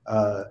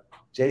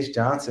 Jace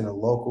Johnson, a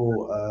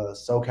local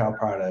SoCal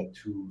product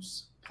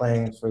who's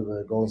playing for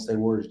the Golden State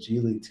Warriors G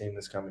League team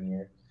this coming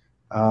year.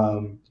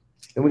 Then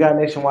we got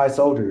Nationwide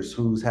Soldiers,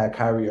 who's had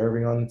Kyrie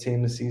Irving on the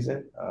team this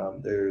season.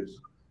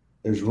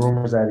 There's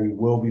rumors that he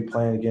will be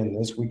playing again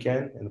this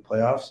weekend in the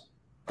playoffs.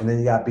 And then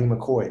you got B.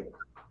 McCoy.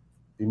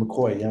 B.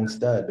 McCoy, young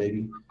stud,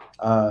 baby.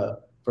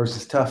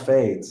 Versus Tough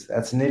Fades.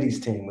 That's Nitty's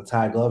team with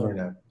Ty Glover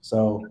now.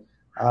 So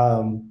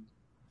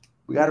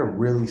we got a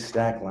really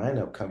stacked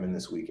lineup coming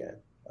this weekend.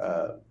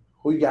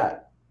 Who you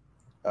got?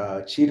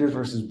 Cheaters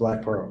versus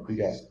Black Pearl. Who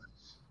you got?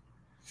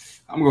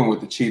 I'm going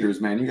with the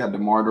Cheaters, man. You got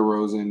DeMar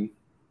DeRozan,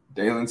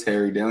 Dalen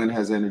Terry. Dalen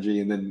has energy,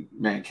 and then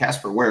man,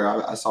 Casper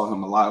Ware. I saw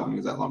him a lot when he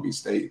was at Long Beach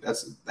State.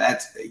 That's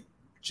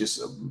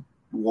just a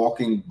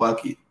walking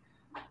bucket,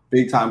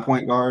 big time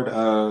point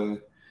guard.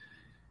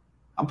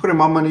 I'm putting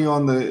my money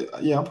on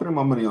I'm putting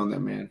my money on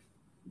them, man.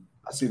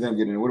 I see them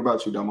getting it. What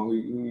about you, Domo? Who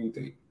you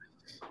think?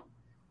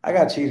 I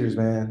got Cheaters,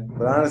 man.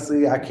 But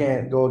honestly, I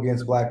can't go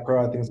against Black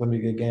Pearl. I think it's gonna be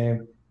a good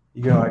game.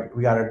 We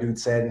got our dude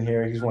Sed in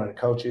here. He's one of the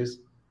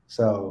coaches.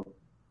 So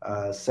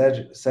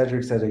Cedric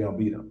said they're gonna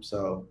beat him.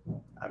 So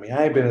I mean,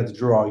 I ain't been at the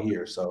Drew all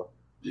year. So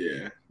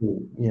yeah,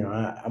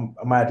 I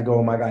might have to go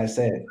with my guy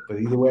Sed. But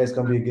either way, it's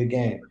gonna be a good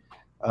game.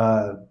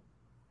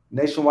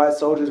 Nationwide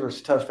Soldiers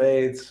versus Tough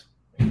Fades.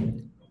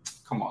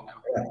 Come on now.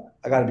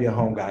 I got to be a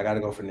home guy. I got to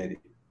go for Nitty.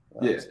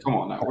 Yes, come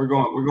on now. We're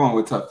going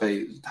with Tough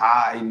Fades.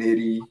 Ty,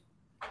 Nitty.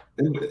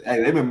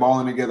 They've been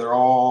balling together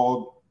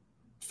all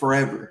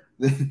forever.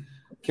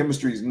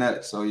 Chemistry's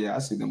nuts. So yeah, I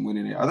see them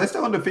winning it. Are they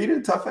still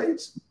undefeated? Tough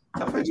Fades?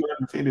 Tough Fades were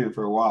undefeated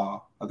for a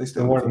while. Are they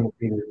still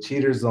undefeated?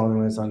 Cheaters the only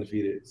one that's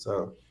undefeated.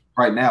 So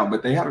right now,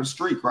 but they had a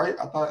streak, right?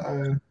 I thought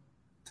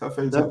Tough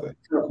Fades.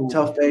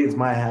 Tough Fades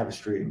might have a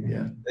streak.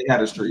 Yeah, they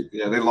had a streak.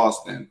 Yeah, they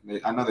lost then.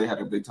 I know they had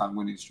a big time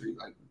winning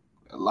streak, like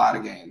a lot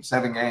of games,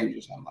 7 games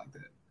or something like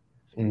that.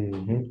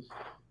 Mm-hmm.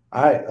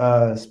 All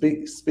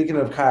right. Speaking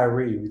of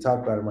Kyrie, we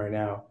talked about him right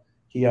now.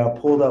 He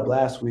pulled up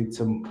last week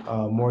to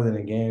more than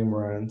a game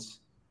runs.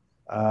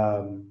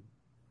 And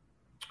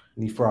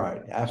he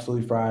fried,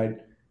 absolutely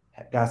fried.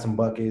 Got some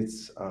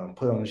buckets,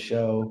 put on a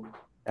show.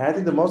 And I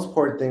think the most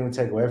important thing to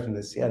take away from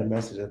this, he had a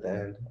message at the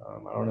end.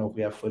 I don't know if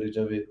we have footage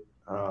of it,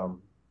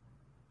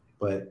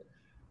 but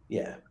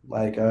yeah,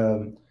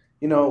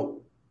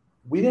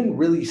 we didn't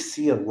really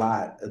see a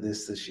lot of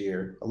this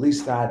year, at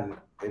least not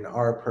in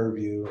our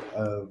purview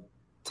of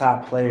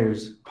top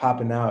players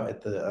popping out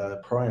at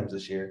the Pro-Ams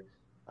this year.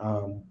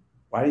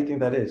 Why do you think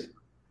that is?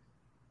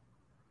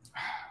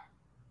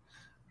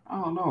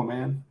 I don't know,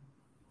 man.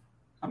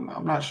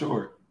 I'm not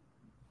sure.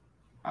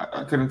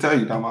 I couldn't tell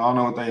you, Dom. I don't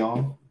know what they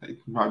own. They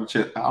probably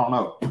I don't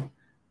know.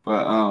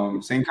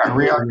 But seeing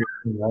Kyrie out here,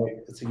 right?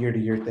 It's a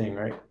year-to-year thing,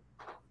 right?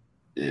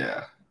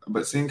 Yeah,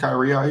 but seeing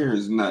Kyrie out here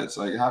is nuts.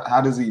 Like, how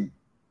does he?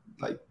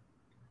 Like,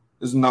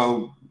 there's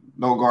no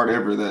guard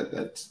ever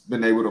that's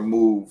been able to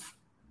move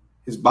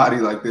his body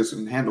like this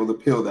and handle the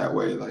pill that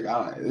way. Like,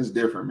 it's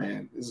different,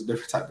 man. This is a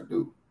different type of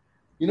dude.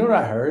 You know what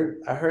I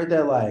heard? I heard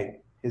that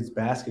like his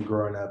basket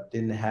growing up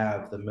didn't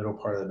have the middle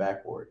part of the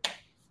backboard.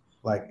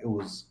 Like it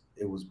was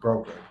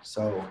broken.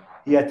 So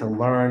he had to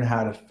learn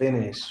how to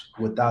finish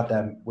without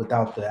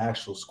the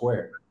actual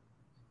square.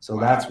 So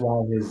wow.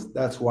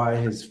 that's why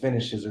his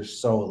finishes are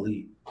so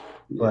elite.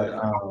 But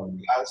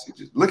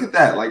look at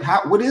that. Like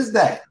what is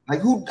that?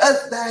 Like who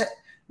does that?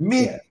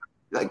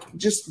 Like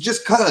just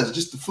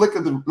the flick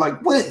of the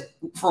like what?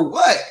 For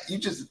what? You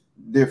just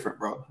different,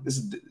 bro. This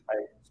is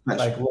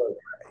like look,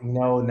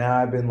 now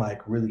I've been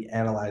like really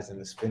analyzing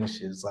his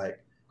finishes.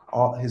 Like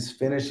all his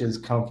finishes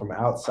come from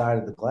outside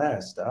of the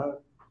glass, dog.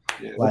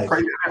 Yeah, like,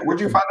 crazy. Where'd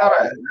you find out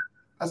at?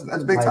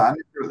 That's big time.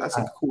 That's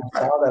a cool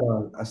fact.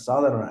 I saw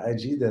that on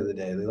IG the other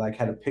day. They like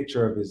had a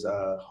picture of his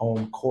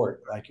home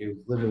court. Like it was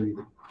literally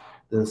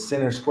the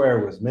center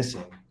square was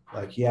missing.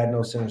 Like he had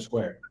no center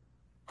square.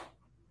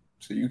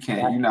 So you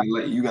can't.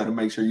 You got to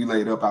make sure you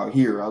lay it up out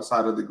here,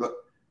 outside of the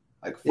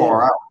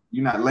far out.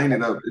 You're not laying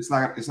it up. It's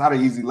not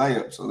an easy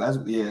layup. So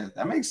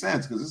that makes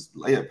sense because it's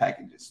layup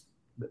packages.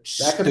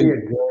 That could be a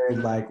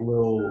good like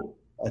little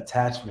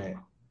attachment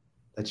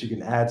that you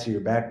can add to your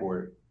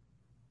backboard,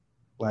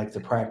 like to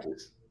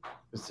practice.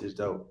 It's just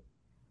dope.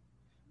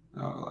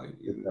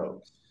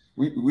 Dope.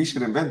 We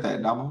should invent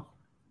that, Damo.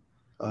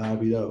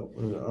 That'd be dope.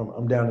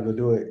 I'm down to go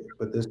do it,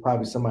 but there's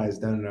probably somebody that's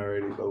done it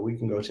already. But we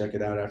can go check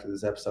it out after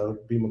this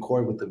episode. B.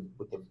 McCoy with the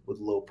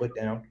little put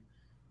down,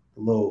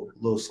 the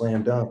little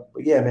slam dunk.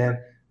 But yeah, man.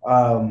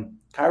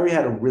 Kyrie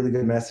had a really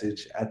good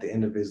message at the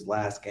end of his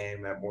last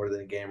game at More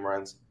Than a Game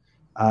Runs.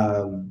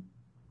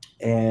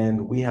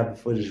 And we have the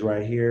footage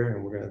right here,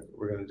 and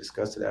we're gonna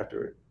discuss it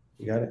after it.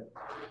 You got it?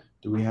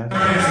 Do we have it?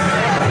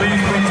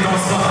 Please don't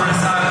suffer in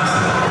silence.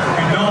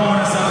 You don't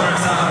want to suffer in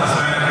silence,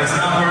 man. It's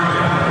not worth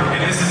it.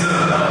 And this is a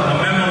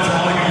memo to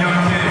all you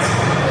young kids.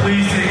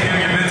 Please take care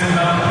of your mental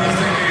health. Please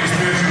take care of your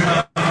spiritual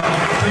health.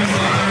 Please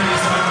take care of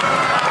yourself.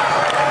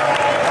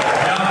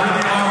 Y'all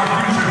really are our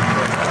future.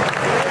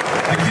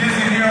 The kids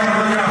in here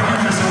are really our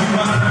future, so we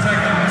must protect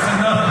them. There's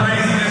enough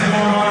craziness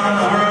going on around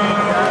the world,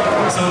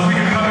 so we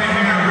can come in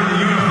here and really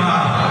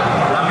unify.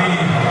 I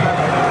mean,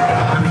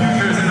 the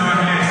future is in our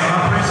hands, so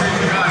I appreciate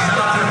you guys.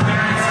 Shout out to the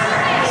parents.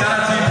 Shout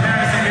out to your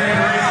parents and getting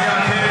raised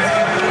young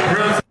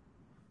kids.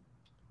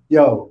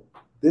 Yo,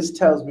 this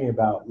tells me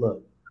about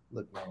look,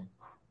 man.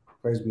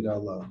 Praise be to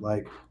Allah.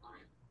 Like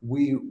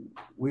we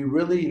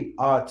really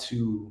ought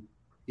to,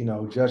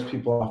 judge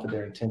people off of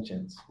their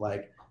intentions.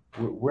 Like,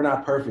 we're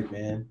not perfect,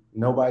 man.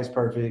 Nobody's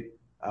perfect.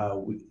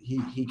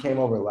 He came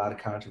over a lot of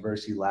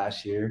controversy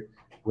last year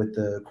with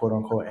the quote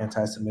unquote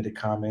anti-Semitic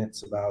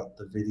comments about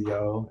the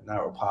video and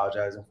not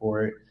apologizing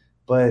for it.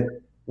 But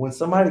when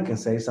somebody can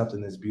say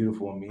something that's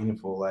beautiful and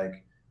meaningful,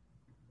 like,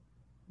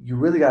 you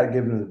really got to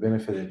give them the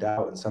benefit of the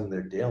doubt in some of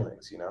their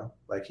dealings,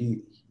 Like, he's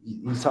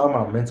talking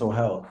about mental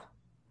health,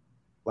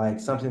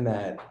 like something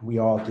that we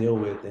all deal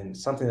with and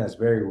something that's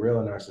very real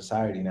in our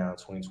society now in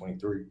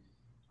 2023.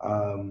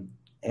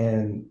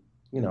 And,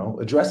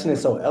 addressing it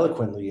so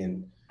eloquently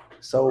and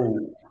so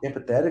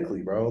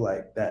empathetically, bro,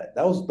 like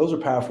those are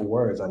powerful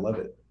words. I love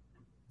it.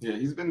 Yeah,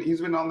 he's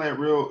been on that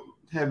real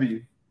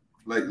heavy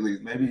lately.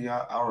 Maybe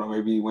I don't know.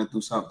 Maybe he went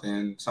through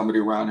something. Somebody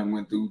around him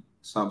went through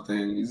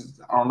something.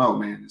 I don't know,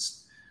 man.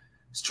 It's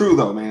true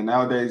though, man.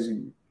 Nowadays,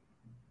 there's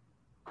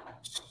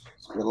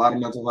a lot of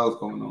mental health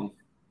going on.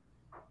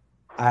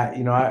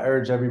 I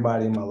urge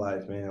everybody in my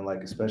life, man.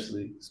 Like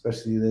especially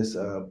this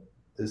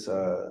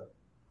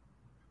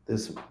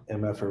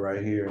MFer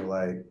right here.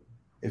 Like,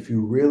 if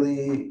you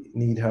really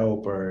need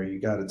help or you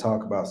got to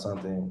talk about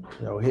something,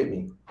 hit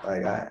me.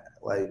 Like I'd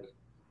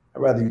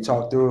rather you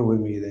talk through it with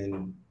me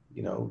than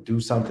do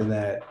something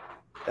that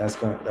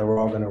we're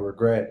all gonna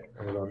regret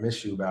and we're gonna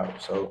miss you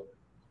about. So,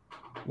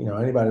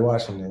 anybody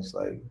watching this,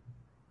 like,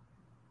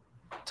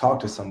 talk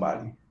to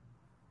somebody.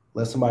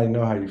 Let somebody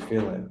know how you're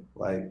feeling.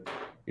 Like,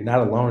 you're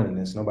not alone in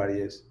this. Nobody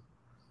is.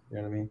 You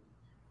know what I mean?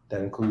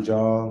 That includes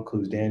y'all,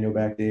 includes Daniel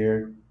back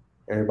there.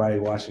 Everybody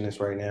watching this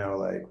right now,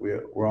 like,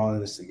 we're all in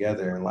this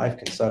together, and life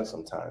can suck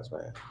sometimes,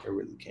 man. It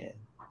really can.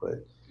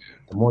 But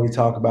the more you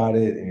talk about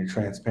it and you're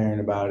transparent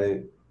about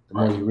it, the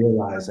more you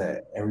realize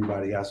that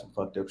everybody got some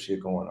fucked up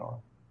shit going on.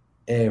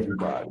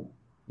 Everybody,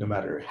 no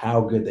matter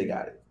how good they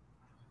got it,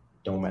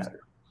 don't matter.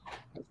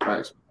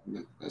 That's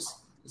right.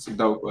 That's a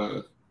dope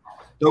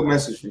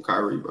message from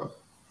Kyrie, bro.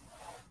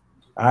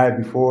 All right,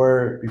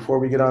 before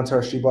we get on to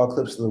our street ball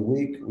clips of the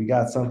week, we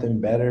got something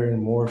better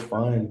and more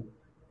fun,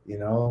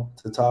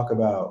 to talk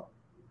about.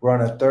 We're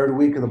on a third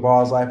week of the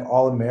Balls Life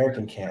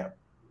All-American Camp,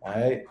 all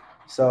right?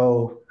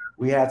 So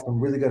we had some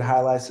really good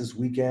highlights this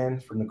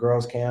weekend from the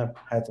girls' camp.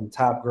 Had some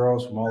top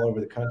girls from all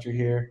over the country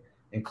here,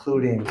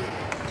 including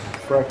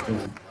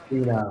freshman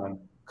phenom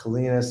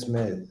Kalina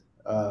Smith,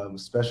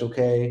 Special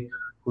K,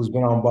 who's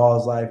been on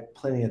Balls Life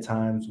plenty of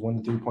times,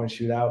 won the 3-point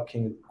shootout,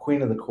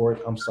 queen of the court.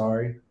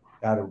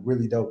 Got a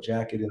really dope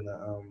jacket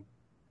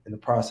in the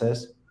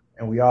process,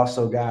 and we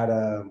also got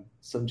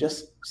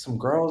some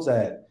girls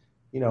that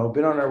been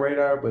on our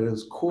radar, but it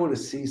was cool to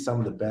see some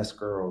of the best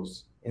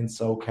girls in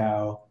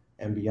SoCal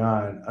and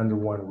beyond under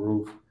one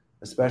roof,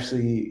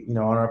 especially on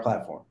our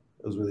platform.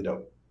 It was really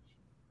dope.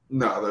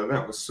 No, the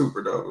event was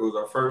super dope. It was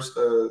our first.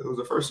 It was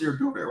the first year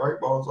doing it, right?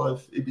 Balls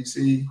Life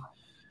EBC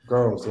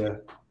girls, yeah.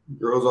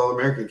 Girls All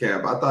American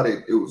Camp. I thought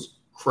it was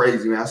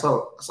crazy, man. I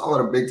saw a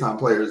lot of big time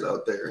players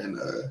out there, and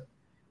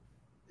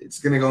it's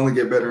gonna only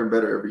get better and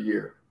better every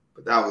year.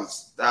 But that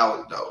was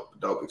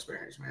dope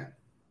experience, man.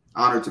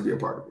 Honored to be a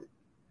part of it.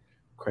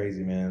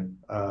 Crazy, man.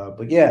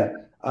 But yeah,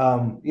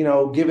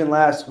 given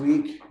last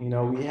week,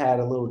 we had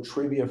a little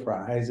trivia for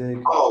Isaac.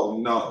 Oh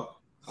no.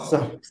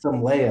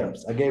 Some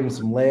layups. I gave him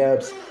some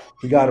layups.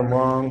 He got them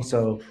wrong,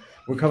 so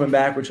we're coming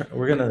back.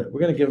 We're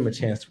gonna give him a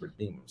chance to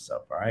redeem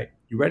himself. All right,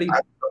 you ready?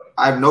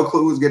 I have no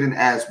clue who's getting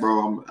asked,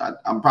 bro.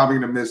 I'm probably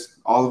gonna miss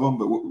all of them,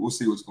 but we'll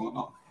see what's going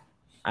on.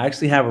 I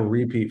actually have a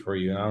repeat for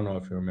you. I don't know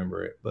if you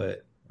remember it,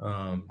 but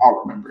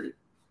I'll remember it.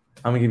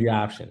 I'm gonna give you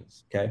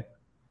options. Okay.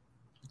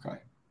 Okay.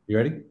 You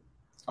ready?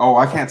 Oh,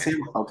 I can't see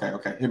him. Okay.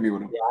 Hit me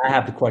with them. Yeah, I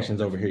have the questions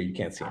over here. You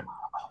can't see them.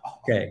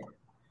 Okay.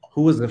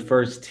 Who was the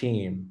first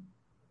team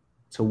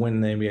to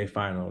win the NBA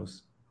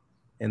Finals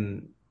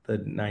in the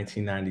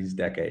 1990s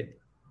decade?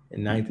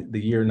 In the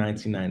year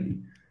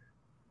 1990.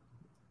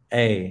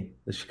 A,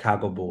 the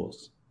Chicago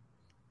Bulls.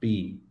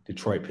 B,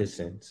 Detroit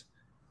Pistons.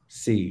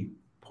 C,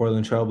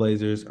 Portland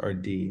Trailblazers. Or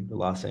D, the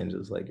Los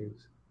Angeles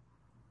Lakers.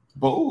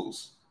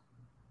 Bulls.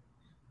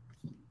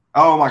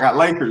 Oh my God,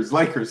 Lakers.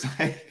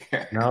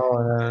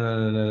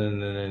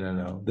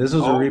 No. This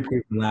was a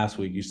repeat from last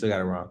week. You still got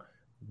it wrong.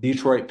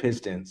 Detroit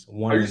Pistons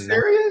won. Are you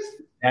serious?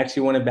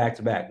 Actually won it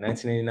back-to-back,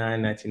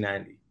 1989,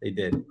 1990. They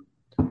did.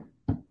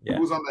 Yeah.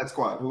 Who was on that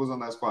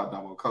squad?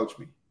 Damo? Coach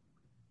me.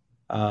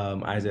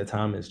 Isaiah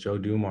Thomas, Joe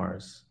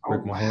Dumars,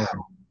 Rick Mahorn,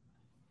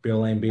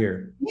 Bill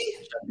Laimbeer.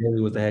 Chuck Daly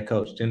was the head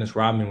coach. Dennis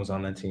Rodman was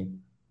on that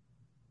team.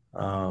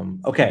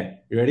 Okay,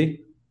 you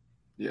ready?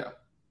 Yeah.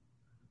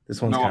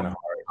 This one's kind of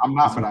hard. I'm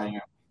not, but I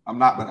am.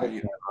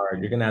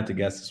 Hard. You're gonna have to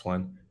guess this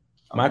one.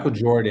 Michael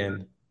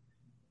Jordan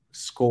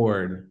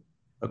scored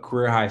a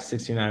career-high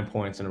 69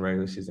 points in a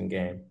regular season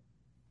game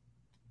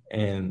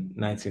in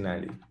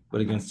 1990, but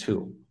against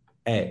who?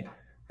 A,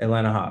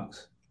 Atlanta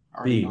Hawks.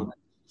 B,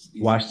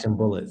 Washington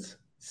Bullets.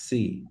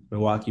 C,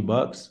 Milwaukee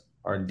Bucks.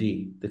 Or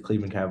D, the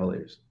Cleveland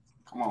Cavaliers.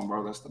 Come on,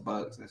 bro. That's the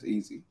Bucks. That's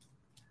easy.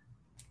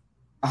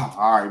 Oh,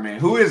 all right, man.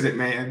 Who is it,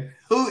 man?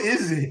 Who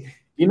is it?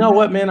 You know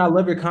what, man? I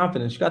love your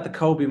confidence. You got the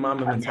Kobe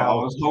Mamba mentality.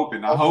 I was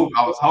hoping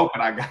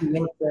I got it. You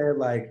know what I'm saying?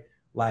 Like,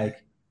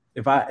 like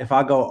if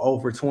I go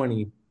over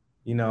 20,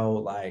 you know,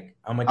 like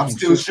I'm I'm keep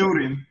still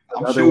shooting.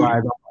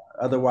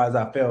 Otherwise,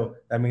 I fail.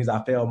 That means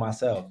I fail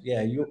myself.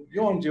 Yeah, you're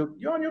on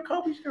your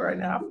Kobe shit right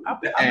now.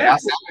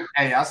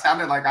 I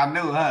sounded like I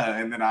knew her,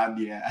 and then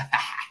yeah.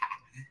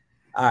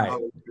 All right,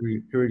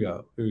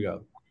 here we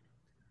go.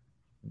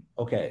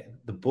 Okay,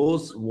 the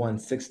Bulls won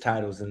 6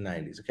 titles in the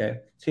 90s. Okay,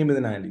 team of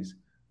the 90s.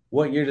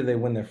 What year did they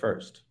win their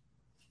first?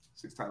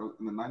 6 titles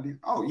in the 90s.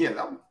 Oh yeah,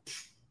 that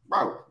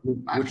bro.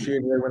 Which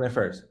year did they win their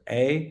first?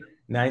 A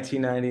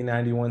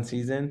 1990-91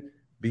 season,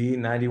 B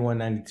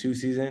 91-92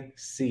 season,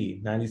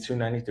 C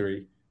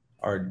 92-93,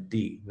 or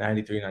D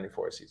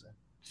 93-94 season.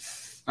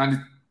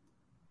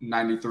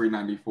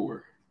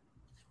 93-94.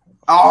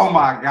 Oh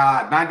my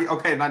God.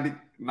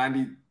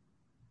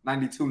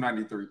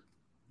 92-93.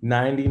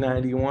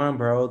 90-91,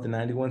 bro. The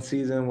 91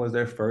 season was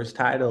their first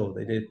title.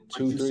 They did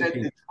 2-3.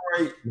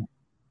 Detroit.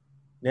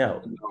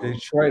 No,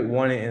 Detroit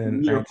won it in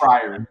the year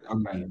prior.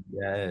 Okay.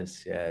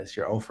 Yes. You're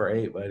 0 for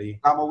 8, buddy.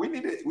 We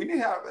need to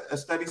have a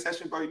study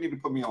session, bro. You need to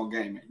put me on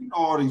game, man. You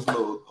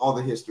know all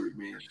the history,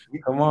 man.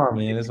 Come on,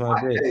 man. This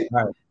one's it.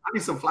 Right. I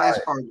need some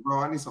flashcards,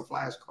 bro. I need some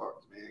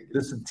flashcards, man.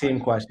 This is a team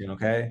question,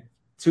 okay?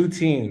 2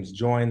 teams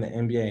joined the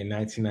NBA in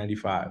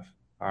 1995.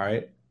 All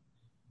right,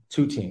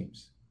 2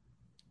 teams.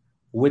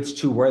 Which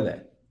 2 were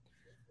they?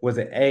 Was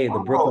it A, the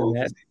Brooklyn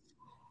Nets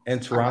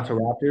and Toronto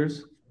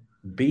Raptors?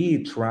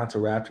 B, Toronto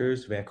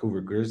Raptors,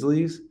 Vancouver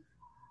Grizzlies,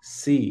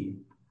 C,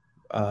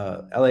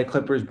 LA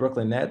Clippers,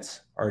 Brooklyn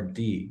Nets, or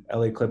D,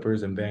 LA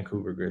Clippers and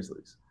Vancouver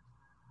Grizzlies?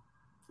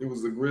 It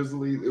was the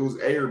Grizzlies. It was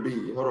A or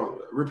B. Hold on.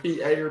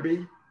 Repeat A or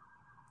B.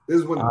 This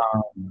is when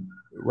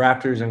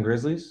Raptors and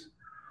Grizzlies.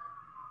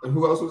 And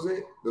who else was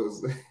it?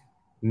 Those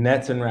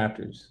Nets and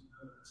Raptors.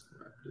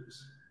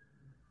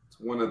 It's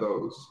one of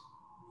those.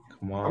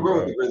 Come on, I'm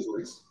going with the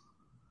Grizzlies.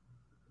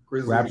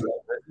 Raptors and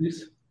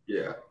Grizzlies?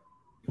 Yeah.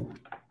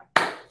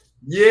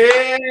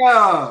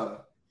 Yeah.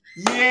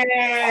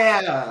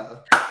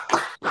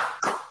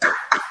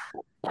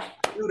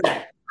 Do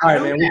that. All right,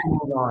 man, we can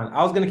move on.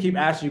 I was going to keep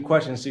asking you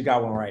questions so you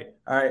got one right.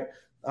 All right.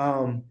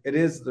 It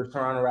is the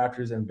Toronto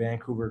Raptors and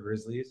Vancouver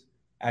Grizzlies.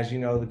 As you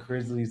know, the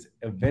Grizzlies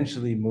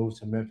eventually moved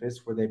to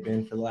Memphis, where they've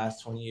been for the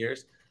last 20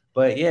 years.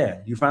 But,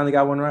 yeah, you finally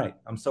got one right.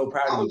 I'm so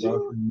proud of you,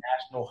 bro.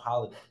 National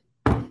holiday.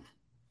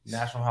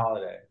 National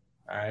holiday.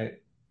 All right.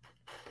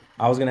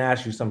 I was going to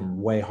ask you something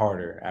way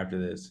harder after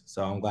this,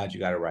 so I'm glad you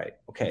got it right.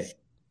 Okay.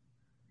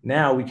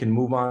 Now we can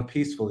move on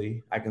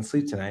peacefully. I can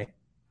sleep tonight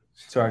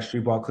to our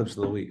street ball clips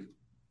of the week.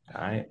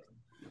 All right.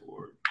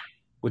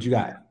 What you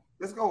got?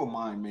 Let's go with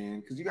mine,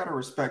 man, because you got to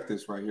respect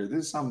this right here.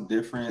 This is something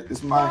different.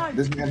 This man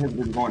has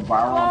been going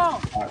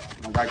viral.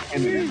 My guy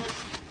Kennedy,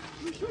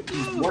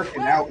 he's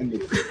working out in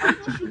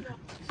the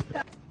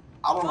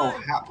I don't know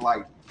how,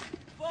 like,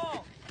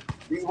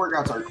 these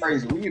workouts are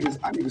crazy. We need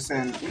to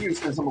send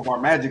some of our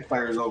Magic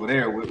players over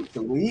there. With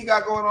what he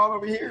got going on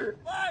over here,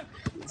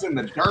 it's in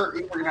the dirt.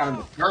 He's working out in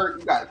the dirt.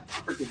 You got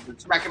freaking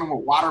smacking them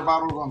with water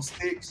bottles on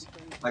sticks.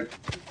 Like,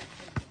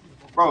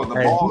 bro, the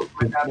ball.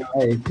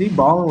 Is he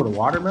balling with a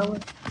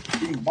watermelon?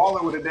 He's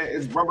balling with it.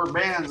 It's rubber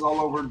bands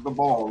all over the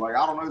ball. Like,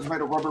 I don't know. It's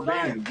made of rubber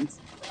bands.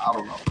 I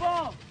don't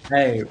know.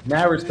 Hey,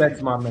 mad respect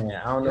to my man.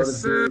 I don't know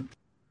this dude.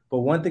 But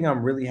one thing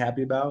I'm really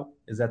happy about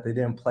is that they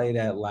didn't play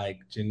that like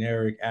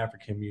generic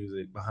African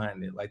music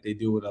behind it like they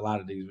do with a lot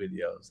of these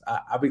videos.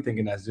 I be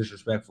thinking that's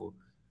disrespectful,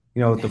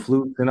 you know, with the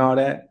flutes and all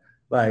that.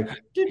 Like,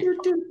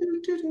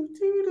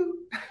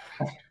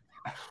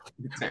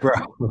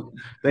 bro,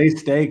 they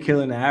stay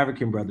killing the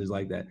African brothers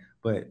like that.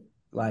 But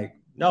like,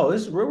 no,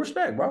 this is real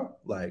respect, bro.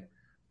 Like,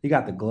 he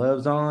got the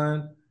gloves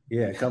on.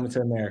 Yeah, Coming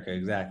to America,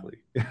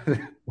 exactly.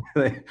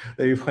 they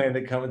be playing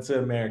the Coming to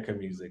America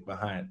music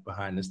behind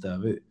the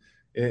stuff.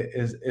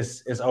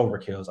 It's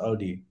overkill. It's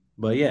OD.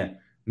 But yeah,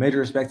 major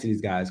respect to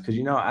these guys because,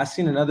 you know, I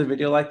seen another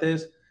video like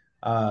this,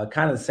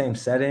 kind of the same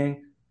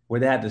setting where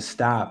they had to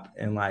stop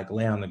and like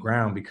lay on the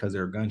ground because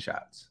there were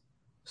gunshots.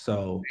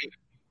 So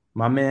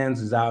my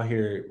man's is out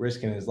here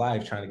risking his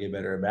life trying to get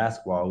better at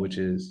basketball, which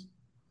is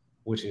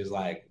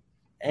like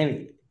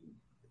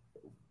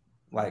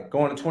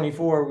going to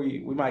 24, we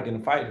might get in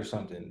a fight or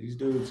something. These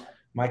dudes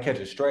might catch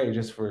a stray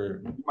just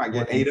for. You might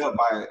get ate up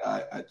by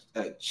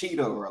a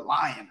cheetah or a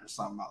lion or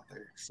something out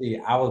there. See,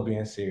 I was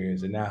being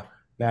serious, and now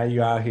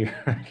you out here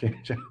making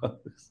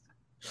jokes.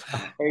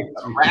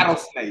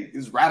 Rattlesnake.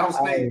 It's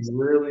rattlesnakes. I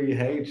really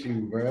hate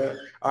you, bro.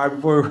 All right,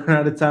 before we run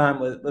out of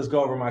time, let's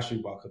go over my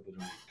street ball clip of the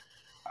week.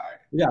 All right,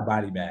 we got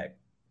body bag.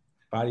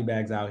 Body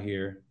bags out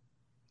here.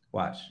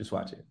 Just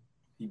watch it.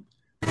 Yeah.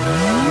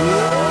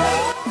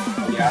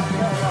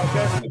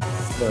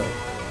 Look,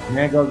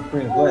 man goes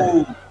between his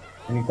legs.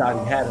 And he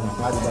thought he had him.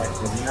 Body bag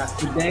said, "Not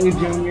today,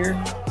 Junior.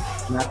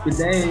 Not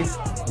today."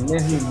 And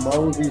then he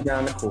moseys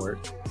down the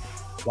court.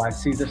 While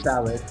Caesar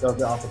Salad throws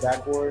it off the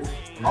backboard.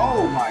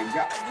 Oh my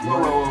God!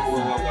 Whoa.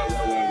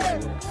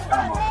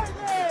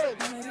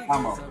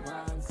 Come on.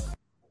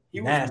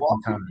 He was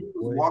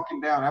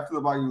walking down after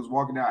the ball. He was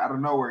walking down out of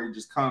nowhere. He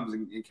just comes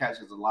and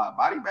catches a lot.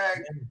 Body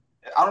bag.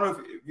 I don't know if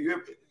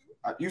you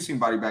you've seen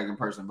Body Bag in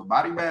person, but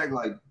Body Bag,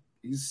 like,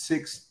 he's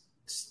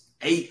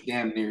 6'8",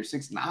 damn near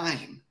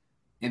 6'9",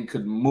 and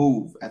could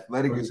move,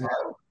 athletic as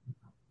hell.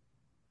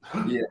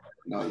 Yeah,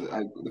 no,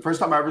 the first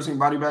time I ever seen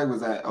Body Bag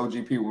was at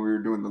OGP when we were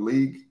doing the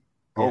league.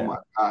 Yeah. Oh my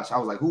gosh, I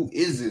was like, who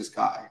is this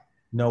guy?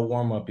 No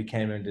warm up, he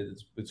came into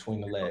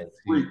between the legs.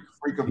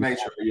 Freak of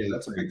nature. But yeah,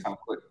 that's a big time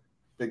clip.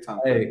 Big time.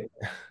 Hey,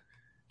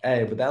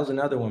 but that was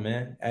another one,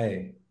 man.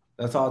 Hey,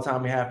 that's all the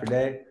time we have for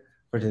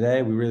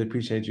today. We really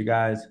appreciate you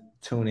guys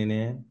tuning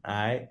in. All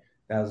right,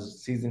 that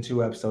was season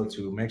 2, episode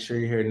 2. Make sure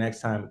you're here next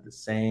time at the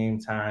same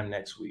time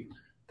next week,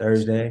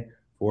 Thursday,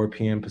 4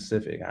 p.m.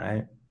 Pacific. All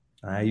right.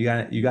 You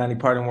got any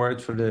parting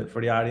words for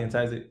the audience,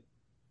 Isaac?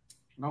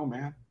 No,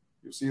 man.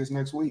 You'll see us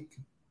next week.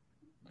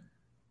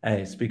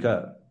 Hey, speak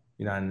up.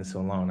 You're not in this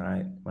alone, all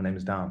right? My name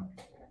is Dom.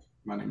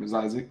 My name is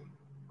Isaac.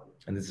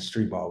 And this is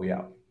Street Ball. We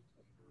out.